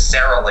not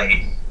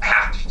necessarily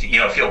have to, you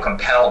know, feel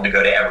compelled to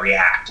go to every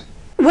act.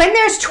 When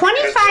there's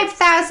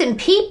 25,000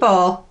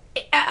 people,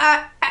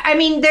 I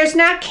mean, there's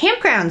not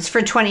campgrounds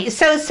for 20.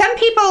 So some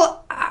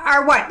people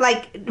are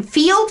like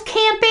field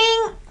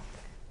camping,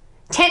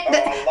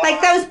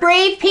 like those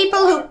brave people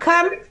who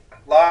come.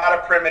 A lot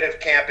of primitive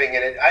camping,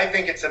 and I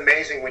think it's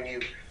amazing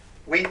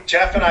when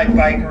Jeff and I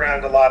bike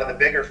around a lot of the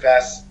bigger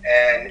fests,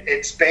 and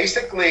it's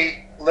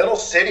basically little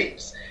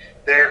cities.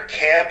 they're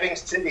camping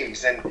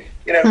cities. And,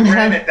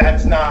 granted,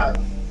 that's not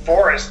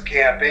forest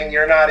camping.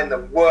 You're not in the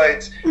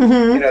woods.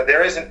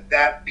 There isn't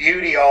that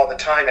beauty all the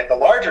time at the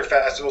larger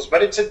festivals,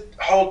 but it's a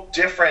whole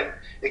different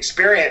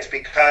experience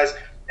because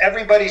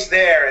everybody's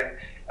there. And,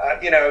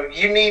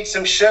 you need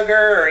some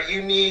sugar or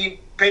you need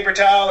paper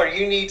towel or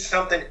you need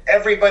something.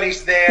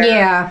 Everybody's there.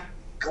 Yeah.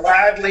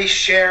 Gladly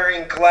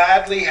sharing,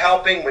 gladly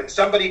helping. When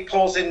somebody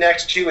pulls in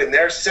next to you and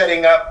they're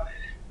setting up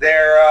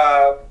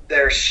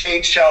their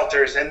shade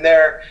shelters and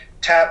their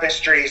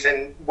tapestries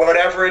and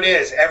whatever it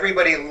is,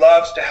 everybody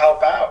loves to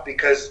help out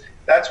because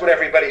that's what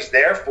everybody's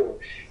there for.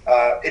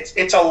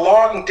 It's a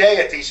long day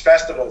at these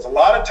festivals. A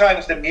lot of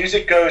times the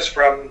music goes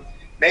from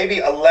maybe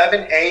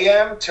 11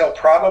 a.m. till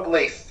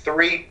probably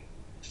 3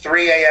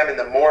 a.m. in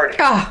the morning.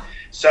 Oh.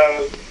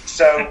 So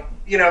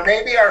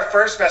maybe our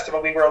first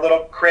festival we were a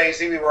little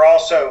crazy. We were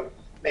also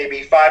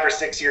maybe 5 or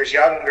 6 years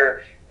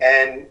younger,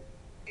 and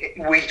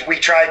we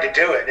tried to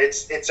do it.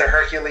 It's a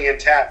Herculean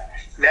task.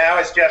 Now,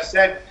 as Jeff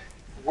said,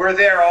 we're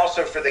there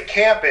also for the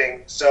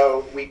camping,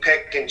 so we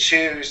pick and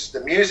choose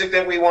the music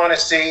that we want to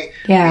see.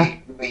 Yeah.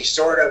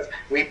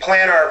 We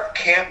plan our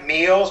camp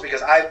meals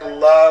because I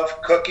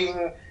love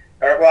cooking,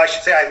 I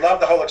should say I love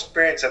the whole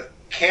experience of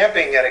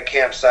camping at a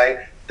campsite,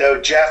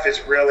 though Jeff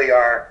is really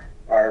our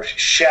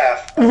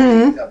chef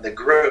of the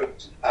group.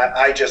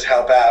 I just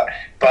help out.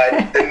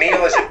 But the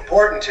meal is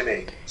important to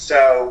me.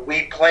 So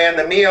we plan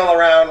the meal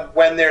around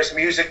when there's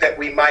music that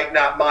we might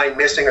not mind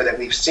missing or that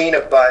we've seen a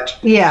bunch,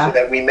 so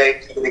that we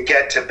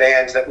get to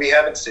bands that we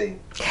haven't seen.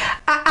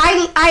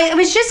 I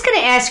was just going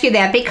to ask you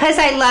that because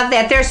I love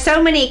that. There's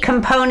so many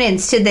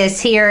components to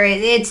this here.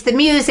 It's the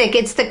music,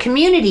 it's the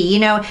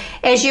community.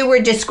 As you were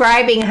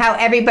describing how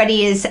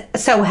everybody is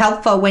so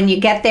helpful when you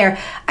get there,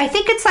 I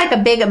think it's like a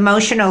big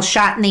emotional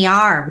shot in the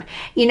arm,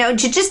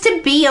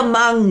 to be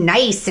among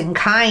nice and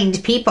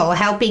kind people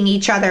helping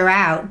each other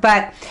out.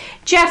 But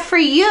Jeff, for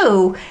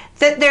you,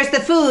 there's the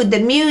food, the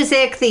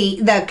music,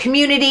 the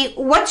community.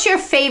 What's your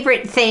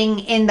favorite thing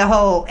in the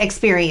whole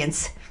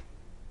experience?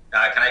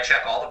 Can I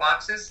check all the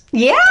boxes?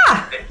 Yeah.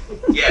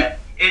 Yeah.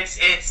 It's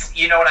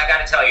what I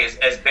got to tell you is,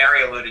 as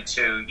Barry alluded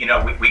to,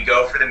 we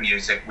go for the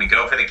music, we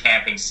go for the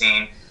camping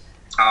scene.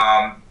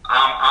 I'm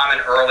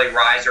an early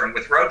riser, and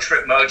with Road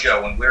Trip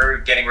Mojo, when we're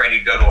getting ready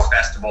to go to a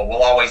festival,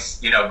 we'll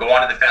always, go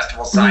onto the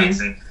festival sites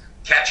and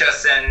catch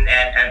us.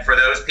 And for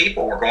those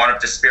people, we're going up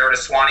to Spirit of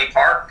Swanee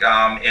Park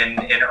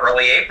in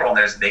early April.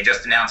 They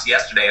just announced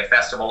yesterday a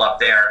festival up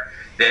there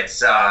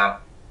that's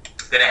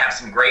going to have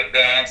some great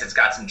bands. It's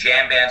got some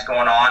jam bands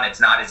going on. It's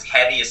not as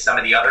heavy as some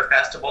of the other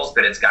festivals,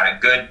 but it's got a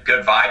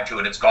good vibe to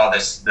it. It's called the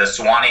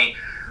Swanee,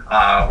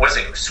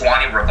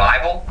 Swanee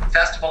Revival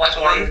Festival, I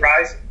believe.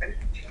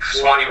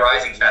 Swanee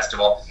Rising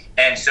Festival.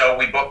 And so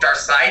we booked our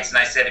sites, and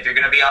I said, if you're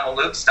going to be on the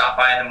loop, stop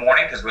by in the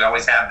morning because we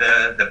always have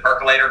the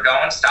percolator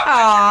going. Stop.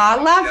 Aw,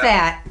 love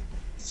that.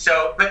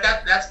 So, but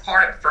that's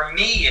part of it. For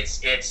me,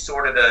 it's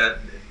sort of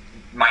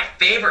my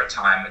favorite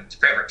time of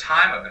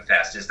the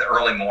fest is the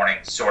early morning,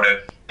 sort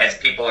of as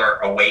people are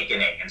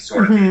awakening and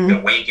sort of the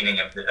awakening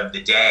of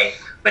the day.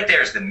 But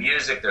there's the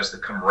music, there's the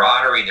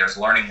camaraderie, there's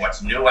learning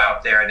what's new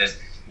out there. There's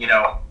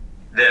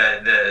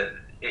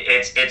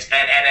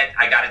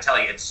I got to tell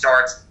you, it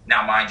starts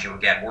now. Mind you,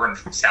 again, we're in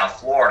South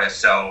Florida,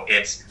 so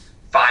it's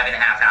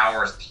 5.5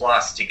 hours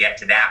plus to get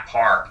to that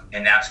park,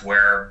 and that's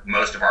where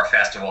most of our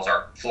festivals,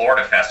 our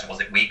Florida festivals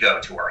that we go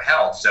to, are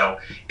held. So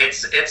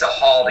it's a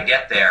haul to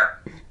get there.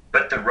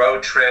 But the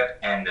road trip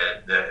and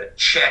the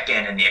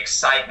check-in and the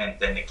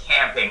excitement and the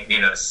camping,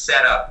 the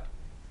setup,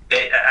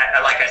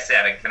 like I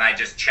said, can I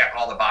just check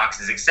all the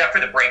boxes except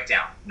for the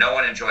breakdown? No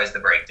one enjoys the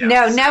breakdown.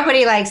 No,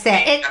 nobody likes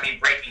that.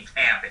 Breaking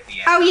camp at the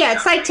end. Oh, yeah,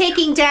 it's like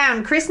taking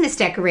down Christmas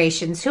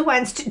decorations. Who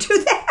wants to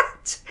do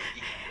that?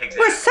 Exactly.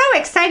 We're so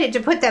excited to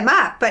put them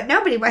up, but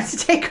nobody wants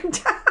to take them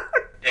down.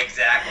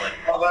 Exactly.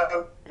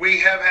 Although we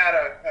have had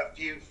a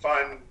few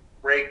fun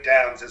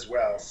breakdowns as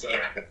well, so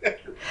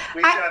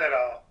we've done it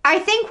all. I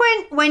think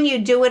when you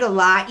do it a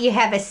lot, you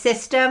have a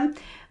system.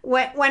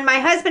 When my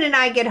husband and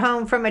I get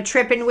home from a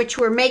trip in which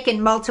we're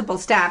making multiple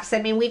stops, I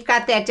mean, we've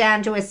got that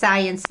down to a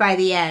science by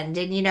the end.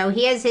 And,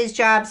 he has his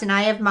jobs and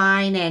I have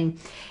mine, and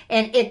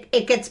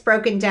it gets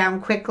broken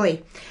down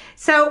quickly.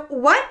 So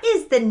what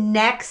is the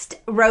next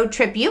road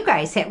trip you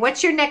guys hit?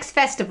 What's your next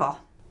festival?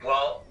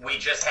 Well, we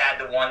just had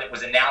the one that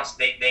was announced.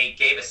 They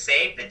gave a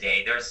save the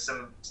date. There's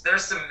some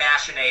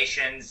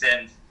machinations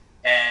and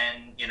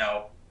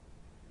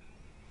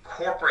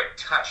corporate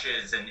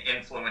touches and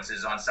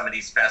influences on some of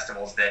these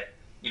festivals that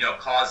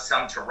cause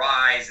some to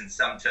rise and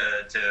some to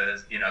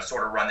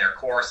sort of run their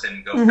course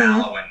and go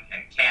fallow and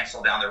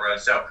cancel down the road.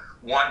 So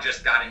one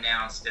just got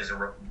announced as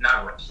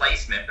not a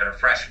replacement but a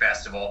fresh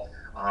festival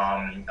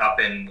up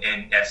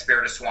at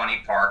Spirit of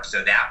Swanee Park.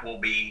 So that will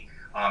be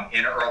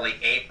in early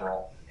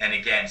April. And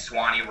again,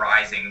 Swanee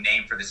Rising,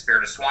 named for the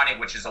Spirit of Swanee,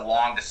 which is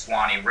along the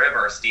Swanee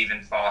River.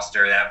 Stephen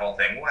Foster, that whole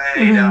thing,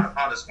 way down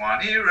upon the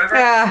Swanee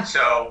River.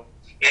 So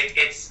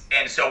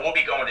so we'll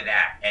be going to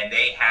that, and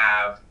they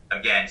have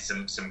again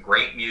some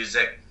great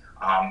music.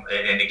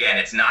 And again,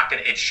 it's not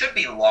going. It should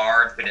be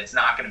large, but it's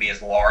not going to be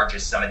as large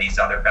as some of these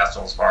other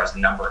festivals as far as the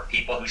number of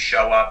people who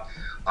show up.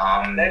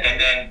 And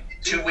then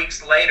 2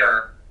 weeks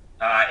later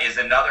is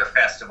another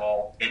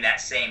festival in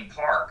that same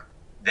park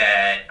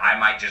that I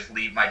might just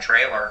leave my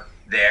trailer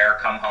there,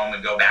 come home,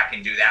 and go back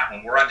and do that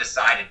when we're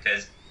undecided.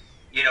 Because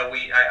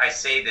I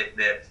say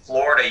that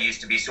Florida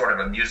used to be sort of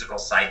a musical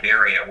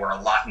Siberia, where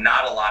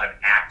not a lot of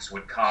acts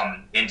would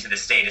come into the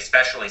state,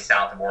 especially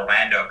south of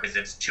Orlando, because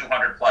it's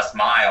 200 plus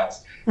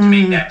miles to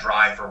make that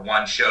drive for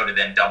one show to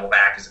then double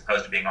back, as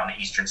opposed to being on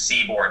the eastern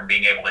seaboard and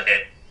being able to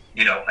hit,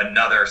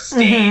 another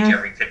stage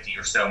every 50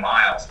 or so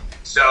miles.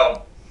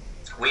 So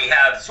we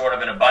have sort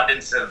of an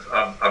abundance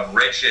of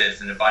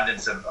riches, an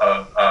abundance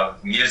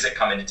of music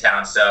coming to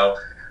town. So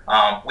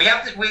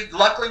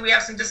luckily we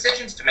have some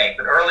decisions to make,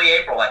 but early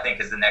April, I think,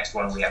 is the next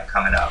one we have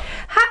coming up.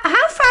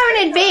 How far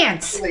in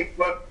advance?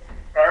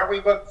 Aren't we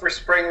booked for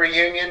spring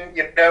reunion?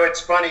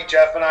 It's funny,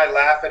 Jeff and I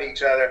laugh at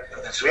each other.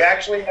 That's we right.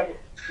 actually have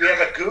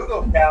a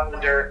Google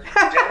calendar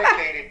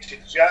dedicated to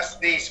just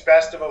these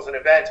festivals and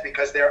events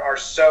because there are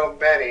so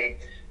many.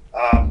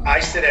 I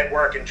sit at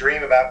work and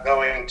dream about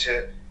going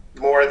to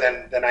more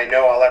than I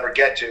know I'll ever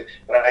get to.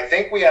 But I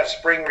think we have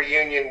spring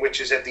reunion, which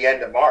is at the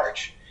end of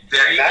March.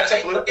 There you That's go.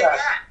 a bluegrass.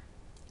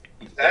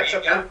 That's a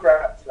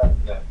bluegrass.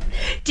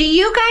 Do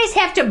you guys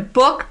have to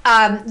book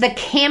the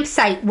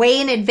campsite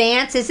way in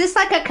advance? Is this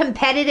like a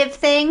competitive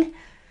thing?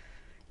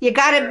 You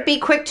got to be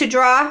quick to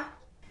draw?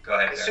 Go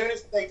ahead. As soon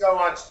as they go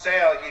on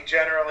sale, you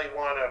generally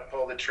want to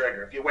pull the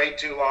trigger. If you wait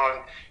too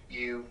long,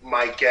 you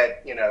might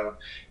get,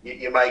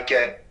 you might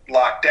get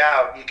locked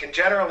out. You can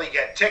generally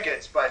get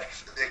tickets, but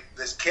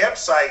this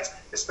campsites,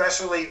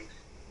 especially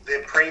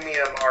the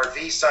premium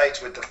RV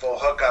sites with the full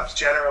hookups,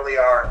 generally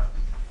are,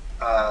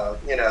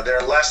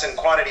 they're less in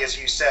quantity, as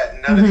you said.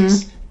 None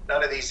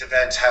of these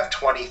events have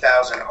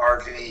 20,000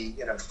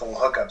 RV, full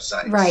hookup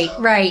sites. Right,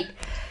 so. right.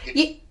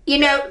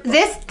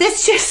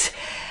 This just.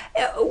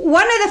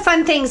 One of the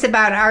fun things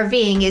about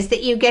RVing is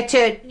that you get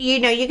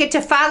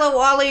to follow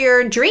all of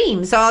your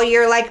dreams.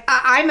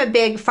 I'm a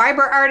big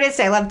fiber artist.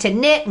 I love to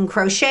knit and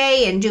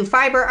crochet and do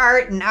fiber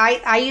art. And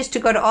I used to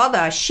go to all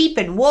the sheep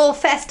and wool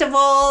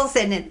festivals,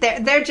 and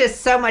they're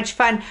just so much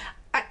fun.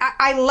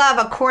 I love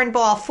a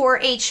cornball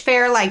 4-H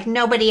fair like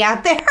nobody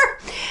out there.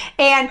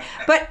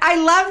 But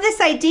I love this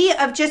idea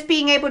of just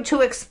being able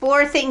to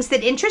explore things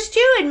that interest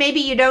you and maybe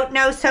you don't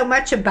know so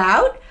much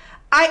about.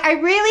 I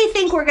really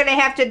think we're going to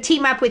have to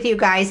team up with you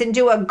guys and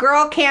do a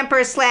girl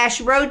camper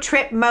 / road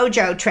trip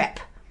Mojo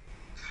trip.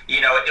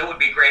 It would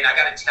be great. I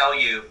got to tell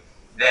you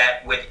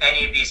that with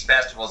any of these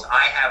festivals,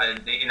 I have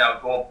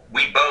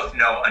we both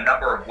know a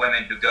number of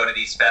women who go to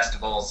these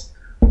festivals,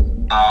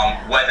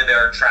 whether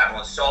they're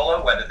traveling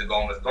solo, whether they're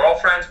going with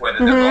girlfriends, whether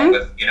they're going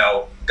with,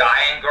 guy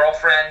and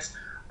girlfriends.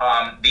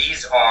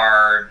 These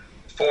are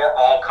for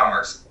all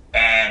comers.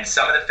 And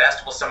some of the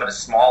festivals, some of the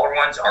smaller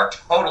ones, are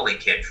totally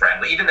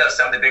kid-friendly, even though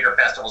some of the bigger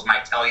festivals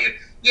might tell you,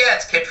 yeah,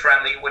 it's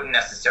kid-friendly. You wouldn't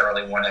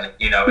necessarily want to,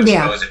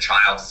 expose a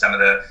child to some of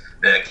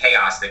the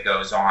chaos that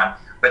goes on.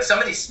 But some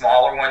of these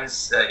smaller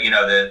ones,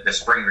 the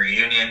spring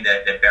reunion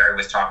that Barry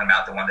was talking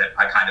about, the one that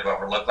I kind of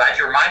overlooked. Glad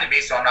you reminded me,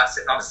 so I'm not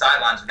sitting on the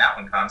sidelines when that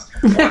one comes.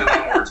 Or the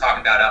one we were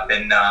talking about up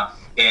in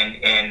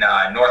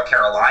North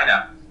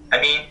Carolina. I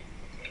mean,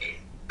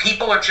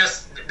 people are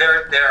just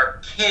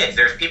they're kids.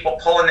 There's people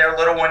pulling their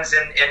little ones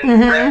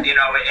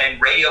in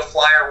radio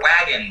flyer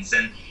wagons,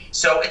 and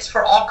so it's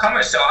for all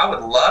comers. So I would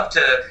love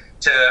to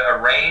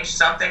arrange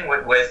something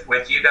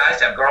with you guys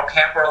to have Girl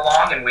Camper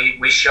along, and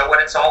we show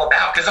what it's all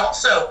about. Because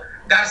also,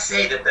 got to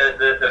say that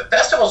the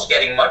festival's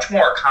getting much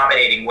more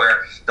accommodating.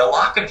 Where the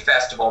Lock-In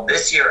Festival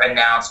this year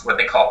announced what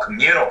they call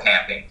communal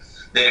camping.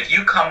 That if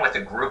you come with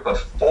a group of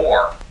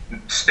 4,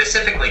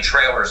 specifically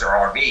trailers or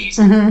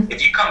RVs,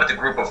 if you come with a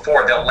group of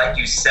 4, they'll let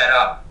you set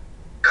up,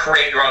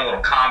 create your own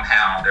little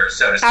compound, or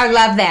so to speak. I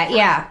love that,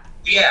 yeah.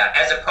 Yeah,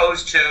 as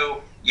opposed to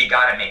you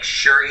got to make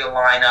sure you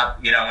line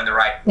up, in the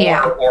right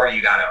order, or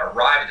you got to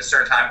arrive at a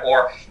certain time,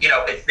 or,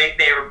 if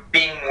they're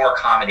being more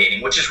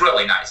accommodating, which is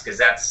really nice, because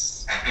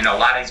that's, a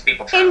lot of these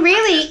people. And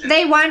really,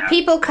 they want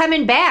people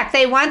coming back.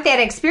 They want that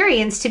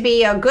experience to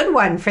be a good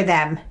one for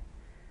them.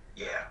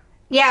 Yeah.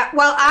 Yeah,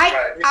 well,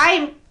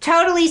 I'm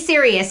totally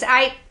serious.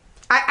 I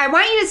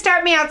want you to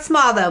start me out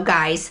small, though,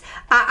 guys.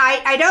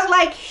 I don't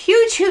like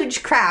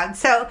huge crowds,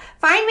 so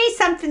find me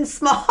something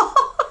small.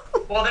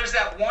 Well, there's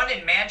that one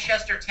in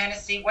Manchester,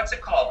 Tennessee. What's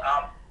it called?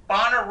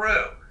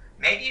 Bonnaroo.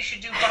 Maybe you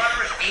should do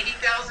Bonnaroo.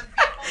 80,000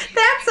 people.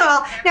 That's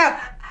all. No,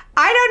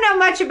 I don't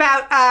know much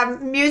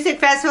about music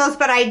festivals,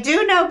 but I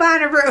do know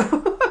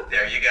Bonnaroo.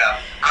 There you go.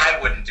 I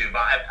wouldn't do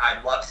Bonnaroo.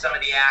 I love some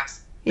of the acts.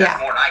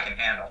 That's more than I can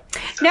handle.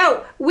 So.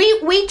 No,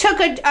 we took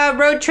a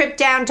road trip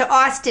down to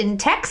Austin,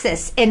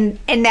 Texas, and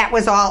that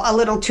was all a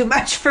little too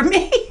much for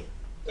me.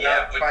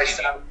 Yeah, by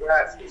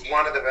Southwest is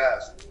one of the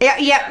best.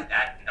 Yeah.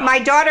 My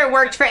daughter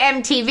worked for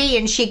MTV,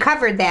 and she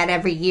covered that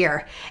every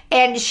year.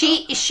 And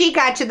she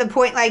got to the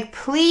point like,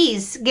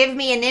 please give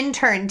me an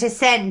intern to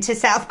send to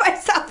South by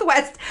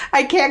Southwest.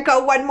 I can't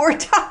go one more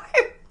time.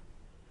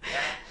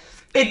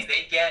 They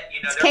get,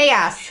 it's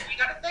chaos. You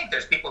got to think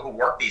there's people who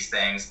work these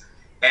things,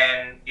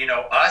 and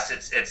us,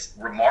 it's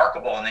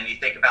remarkable. And then you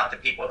think about the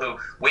people who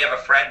we have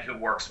a friend who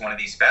works one of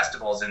these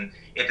festivals, and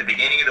at the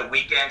beginning of the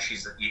weekend,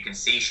 you can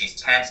see she's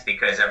tense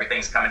because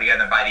everything's coming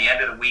together. And by the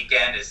end of the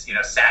weekend, as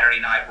Saturday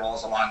night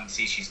rolls along, you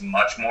see she's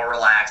much more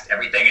relaxed.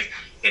 Everything is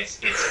it's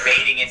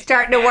fading into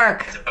starting to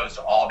work as opposed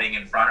to all being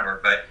in front of her.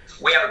 But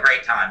we have a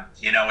great time.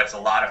 It's a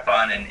lot of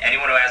fun. And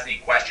anyone who has any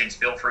questions,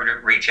 feel free to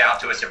reach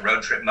out to us at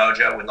Road Trip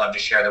Mojo. We'd love to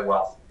share their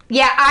wealth.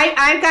 Yeah,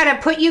 I've got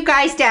to put you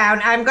guys down.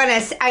 I'm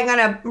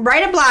gonna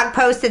write a blog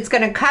post that's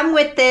gonna come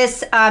with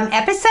this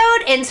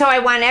episode, and so I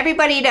want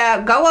everybody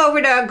to go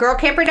over to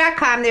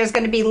girlcamper.com. There's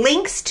going to be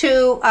links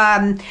to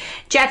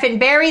Jeff and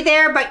Barry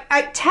there, but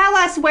tell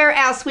us where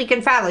else we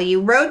can follow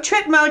you.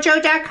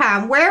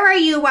 Roadtripmojo.com. Where are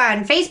you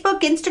on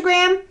Facebook,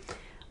 Instagram?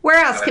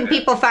 Where else can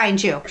people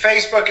find you?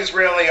 Facebook is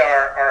really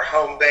our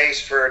home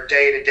base for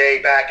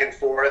day-to-day back and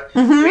forth.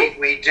 Mm-hmm.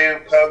 We do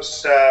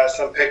post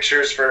some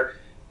pictures for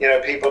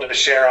people to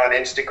share on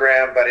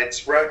Instagram, but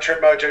it's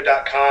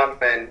roadtripmojo.com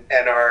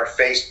and our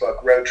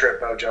Facebook, Road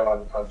Trip Mojo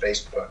on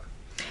Facebook.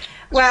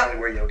 That's really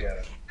where you'll get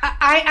it.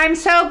 I'm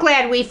so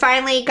glad we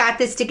finally got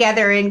this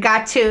together and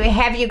got to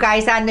have you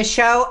guys on the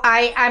show.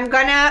 I'm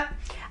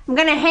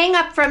gonna hang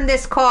up from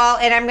this call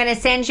and I'm gonna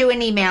send you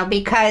an email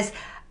because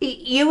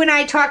you and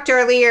I talked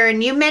earlier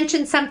and you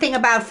mentioned something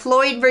about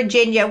Floyd,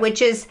 Virginia,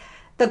 which is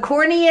the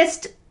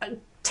corniest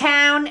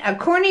town,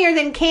 cornier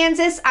than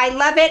Kansas. I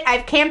love it.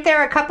 I've camped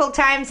there a couple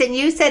times, and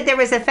you said there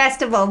was a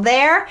festival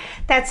there.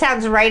 That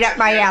sounds right up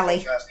my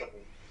alley. Festival.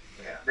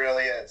 Yeah, it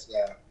really is.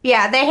 Yeah.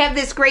 Yeah, they have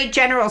this great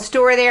general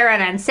store there,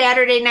 and on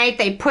Saturday night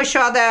they push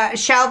all the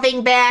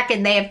shelving back,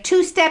 and they have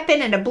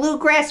two-stepping and a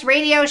bluegrass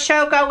radio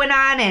show going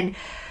on, and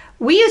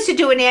we used to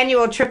do an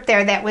annual trip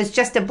there that was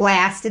just a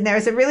blast, and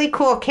there's a really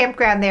cool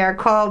campground there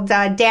called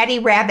Daddy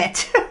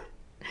Rabbit.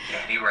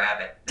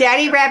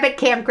 Daddy Rabbit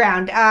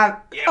Campground,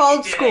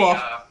 old school.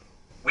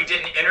 We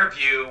did an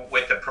interview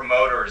with the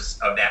promoters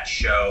of that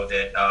show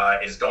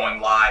that is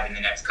going live in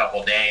the next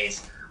couple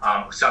days.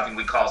 Something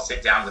we call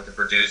Sit Down with the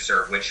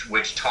Producer,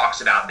 which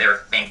talks about their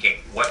thinking.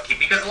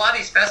 Because a lot of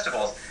these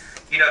festivals,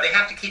 they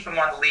have to keep them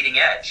on the leading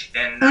edge.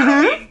 And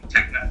I don't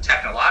mean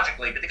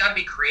technologically, but they got to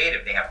be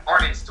creative. They have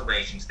art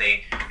installations.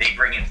 They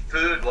bring in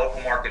food,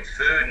 local market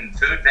food, and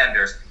food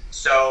vendors.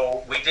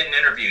 So we did an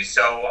interview.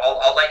 So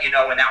I'll let you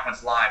know when that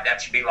one's live.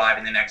 That should be live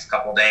in the next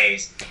couple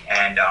days,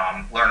 and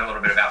learn a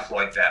little bit about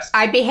Floyd Fest.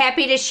 I'd be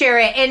happy to share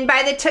it. And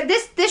by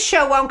the this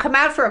show won't come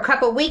out for a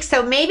couple weeks,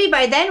 so maybe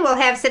by then we'll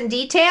have some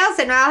details,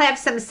 and I'll have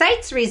some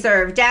sites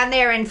reserved down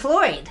there in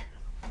Floyd.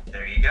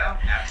 There you go.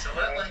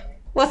 Absolutely.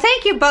 Well,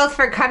 thank you both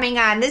for coming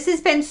on. This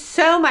has been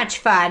so much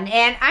fun,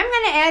 and I'm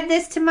going to add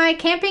this to my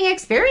camping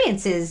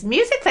experiences,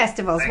 music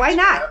festivals. Why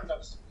not?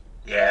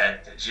 Yeah,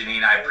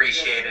 Janine, I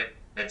appreciate it.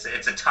 It's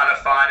a ton of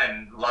fun,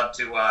 and love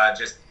to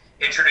just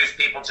introduce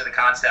people to the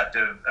concept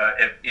of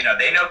if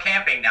they know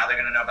camping, now they're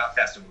going to know about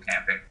festival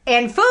camping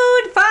and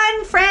food,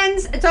 fun,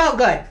 friends. It's all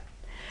good.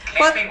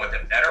 Camping with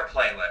a better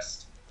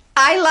playlist.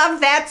 I love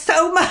that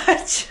so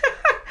much.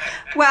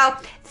 Well,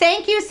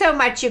 thank you so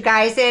much, you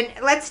guys, and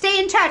let's stay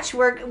in touch.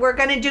 We're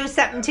going to do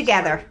something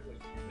together.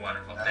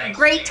 Wonderful. Thanks.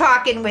 Great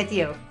talking with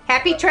you.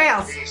 Happy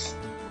trails. Peace.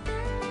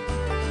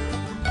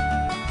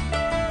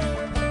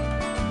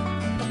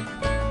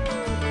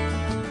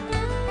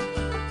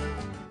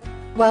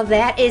 Well,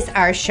 that is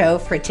our show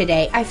for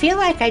today. I feel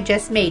like I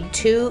just made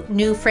 2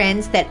 new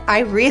friends that I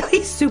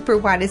really super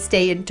want to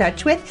stay in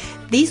touch with.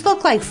 These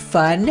look like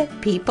fun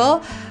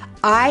people.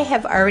 I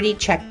have already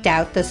checked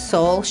out the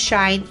Soul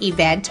Shine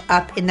event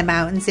up in the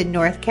mountains in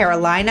North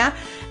Carolina.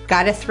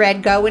 Got a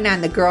thread going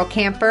on the Girl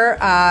Camper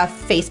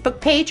Facebook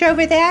page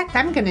over that.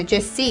 I'm going to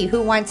just see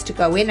who wants to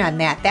go in on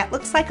that. That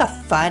looks like a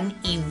fun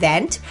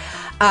event.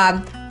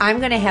 I'm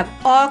going to have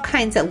all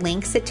kinds of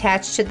links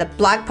attached to the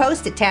blog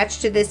post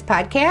attached to this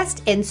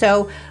podcast. And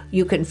so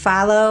you can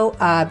follow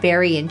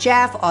Barry and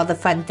Jeff, all the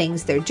fun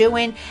things they're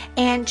doing,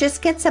 and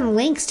just get some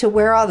links to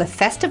where all the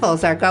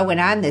festivals are going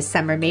on this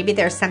summer. Maybe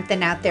there's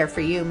something out there for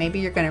you. Maybe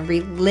you're going to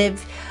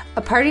relive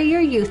a part of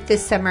your youth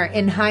this summer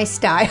in high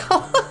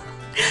style.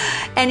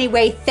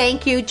 Anyway,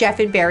 thank you, Jeff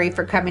and Barry,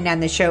 for coming on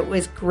the show. It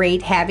was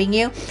great having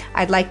you.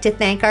 I'd like to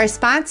thank our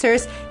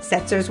sponsors,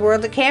 Setzer's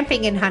World of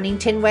Camping in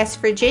Huntington, West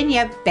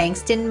Virginia,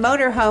 Bankston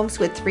Motorhomes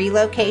with 3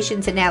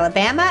 locations in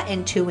Alabama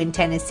and 2 in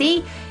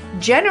Tennessee,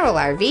 General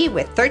RV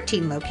with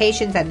 13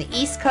 locations on the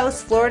East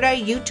Coast, Florida,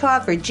 Utah,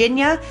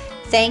 Virginia.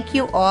 Thank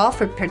you all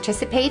for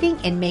participating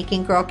in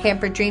making Girl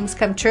Camper dreams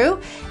come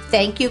true.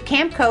 Thank you,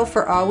 Campco,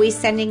 for always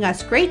sending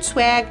us great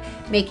swag,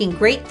 making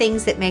great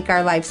things that make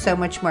our lives so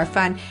much more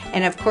fun.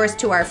 And of course,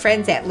 to our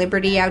friends at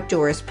Liberty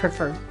Outdoors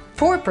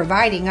for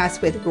providing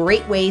us with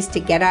great ways to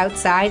get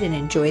outside and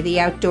enjoy the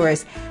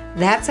outdoors.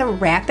 That's a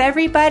wrap,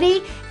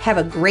 everybody. Have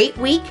a great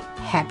week.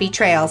 Happy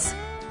trails.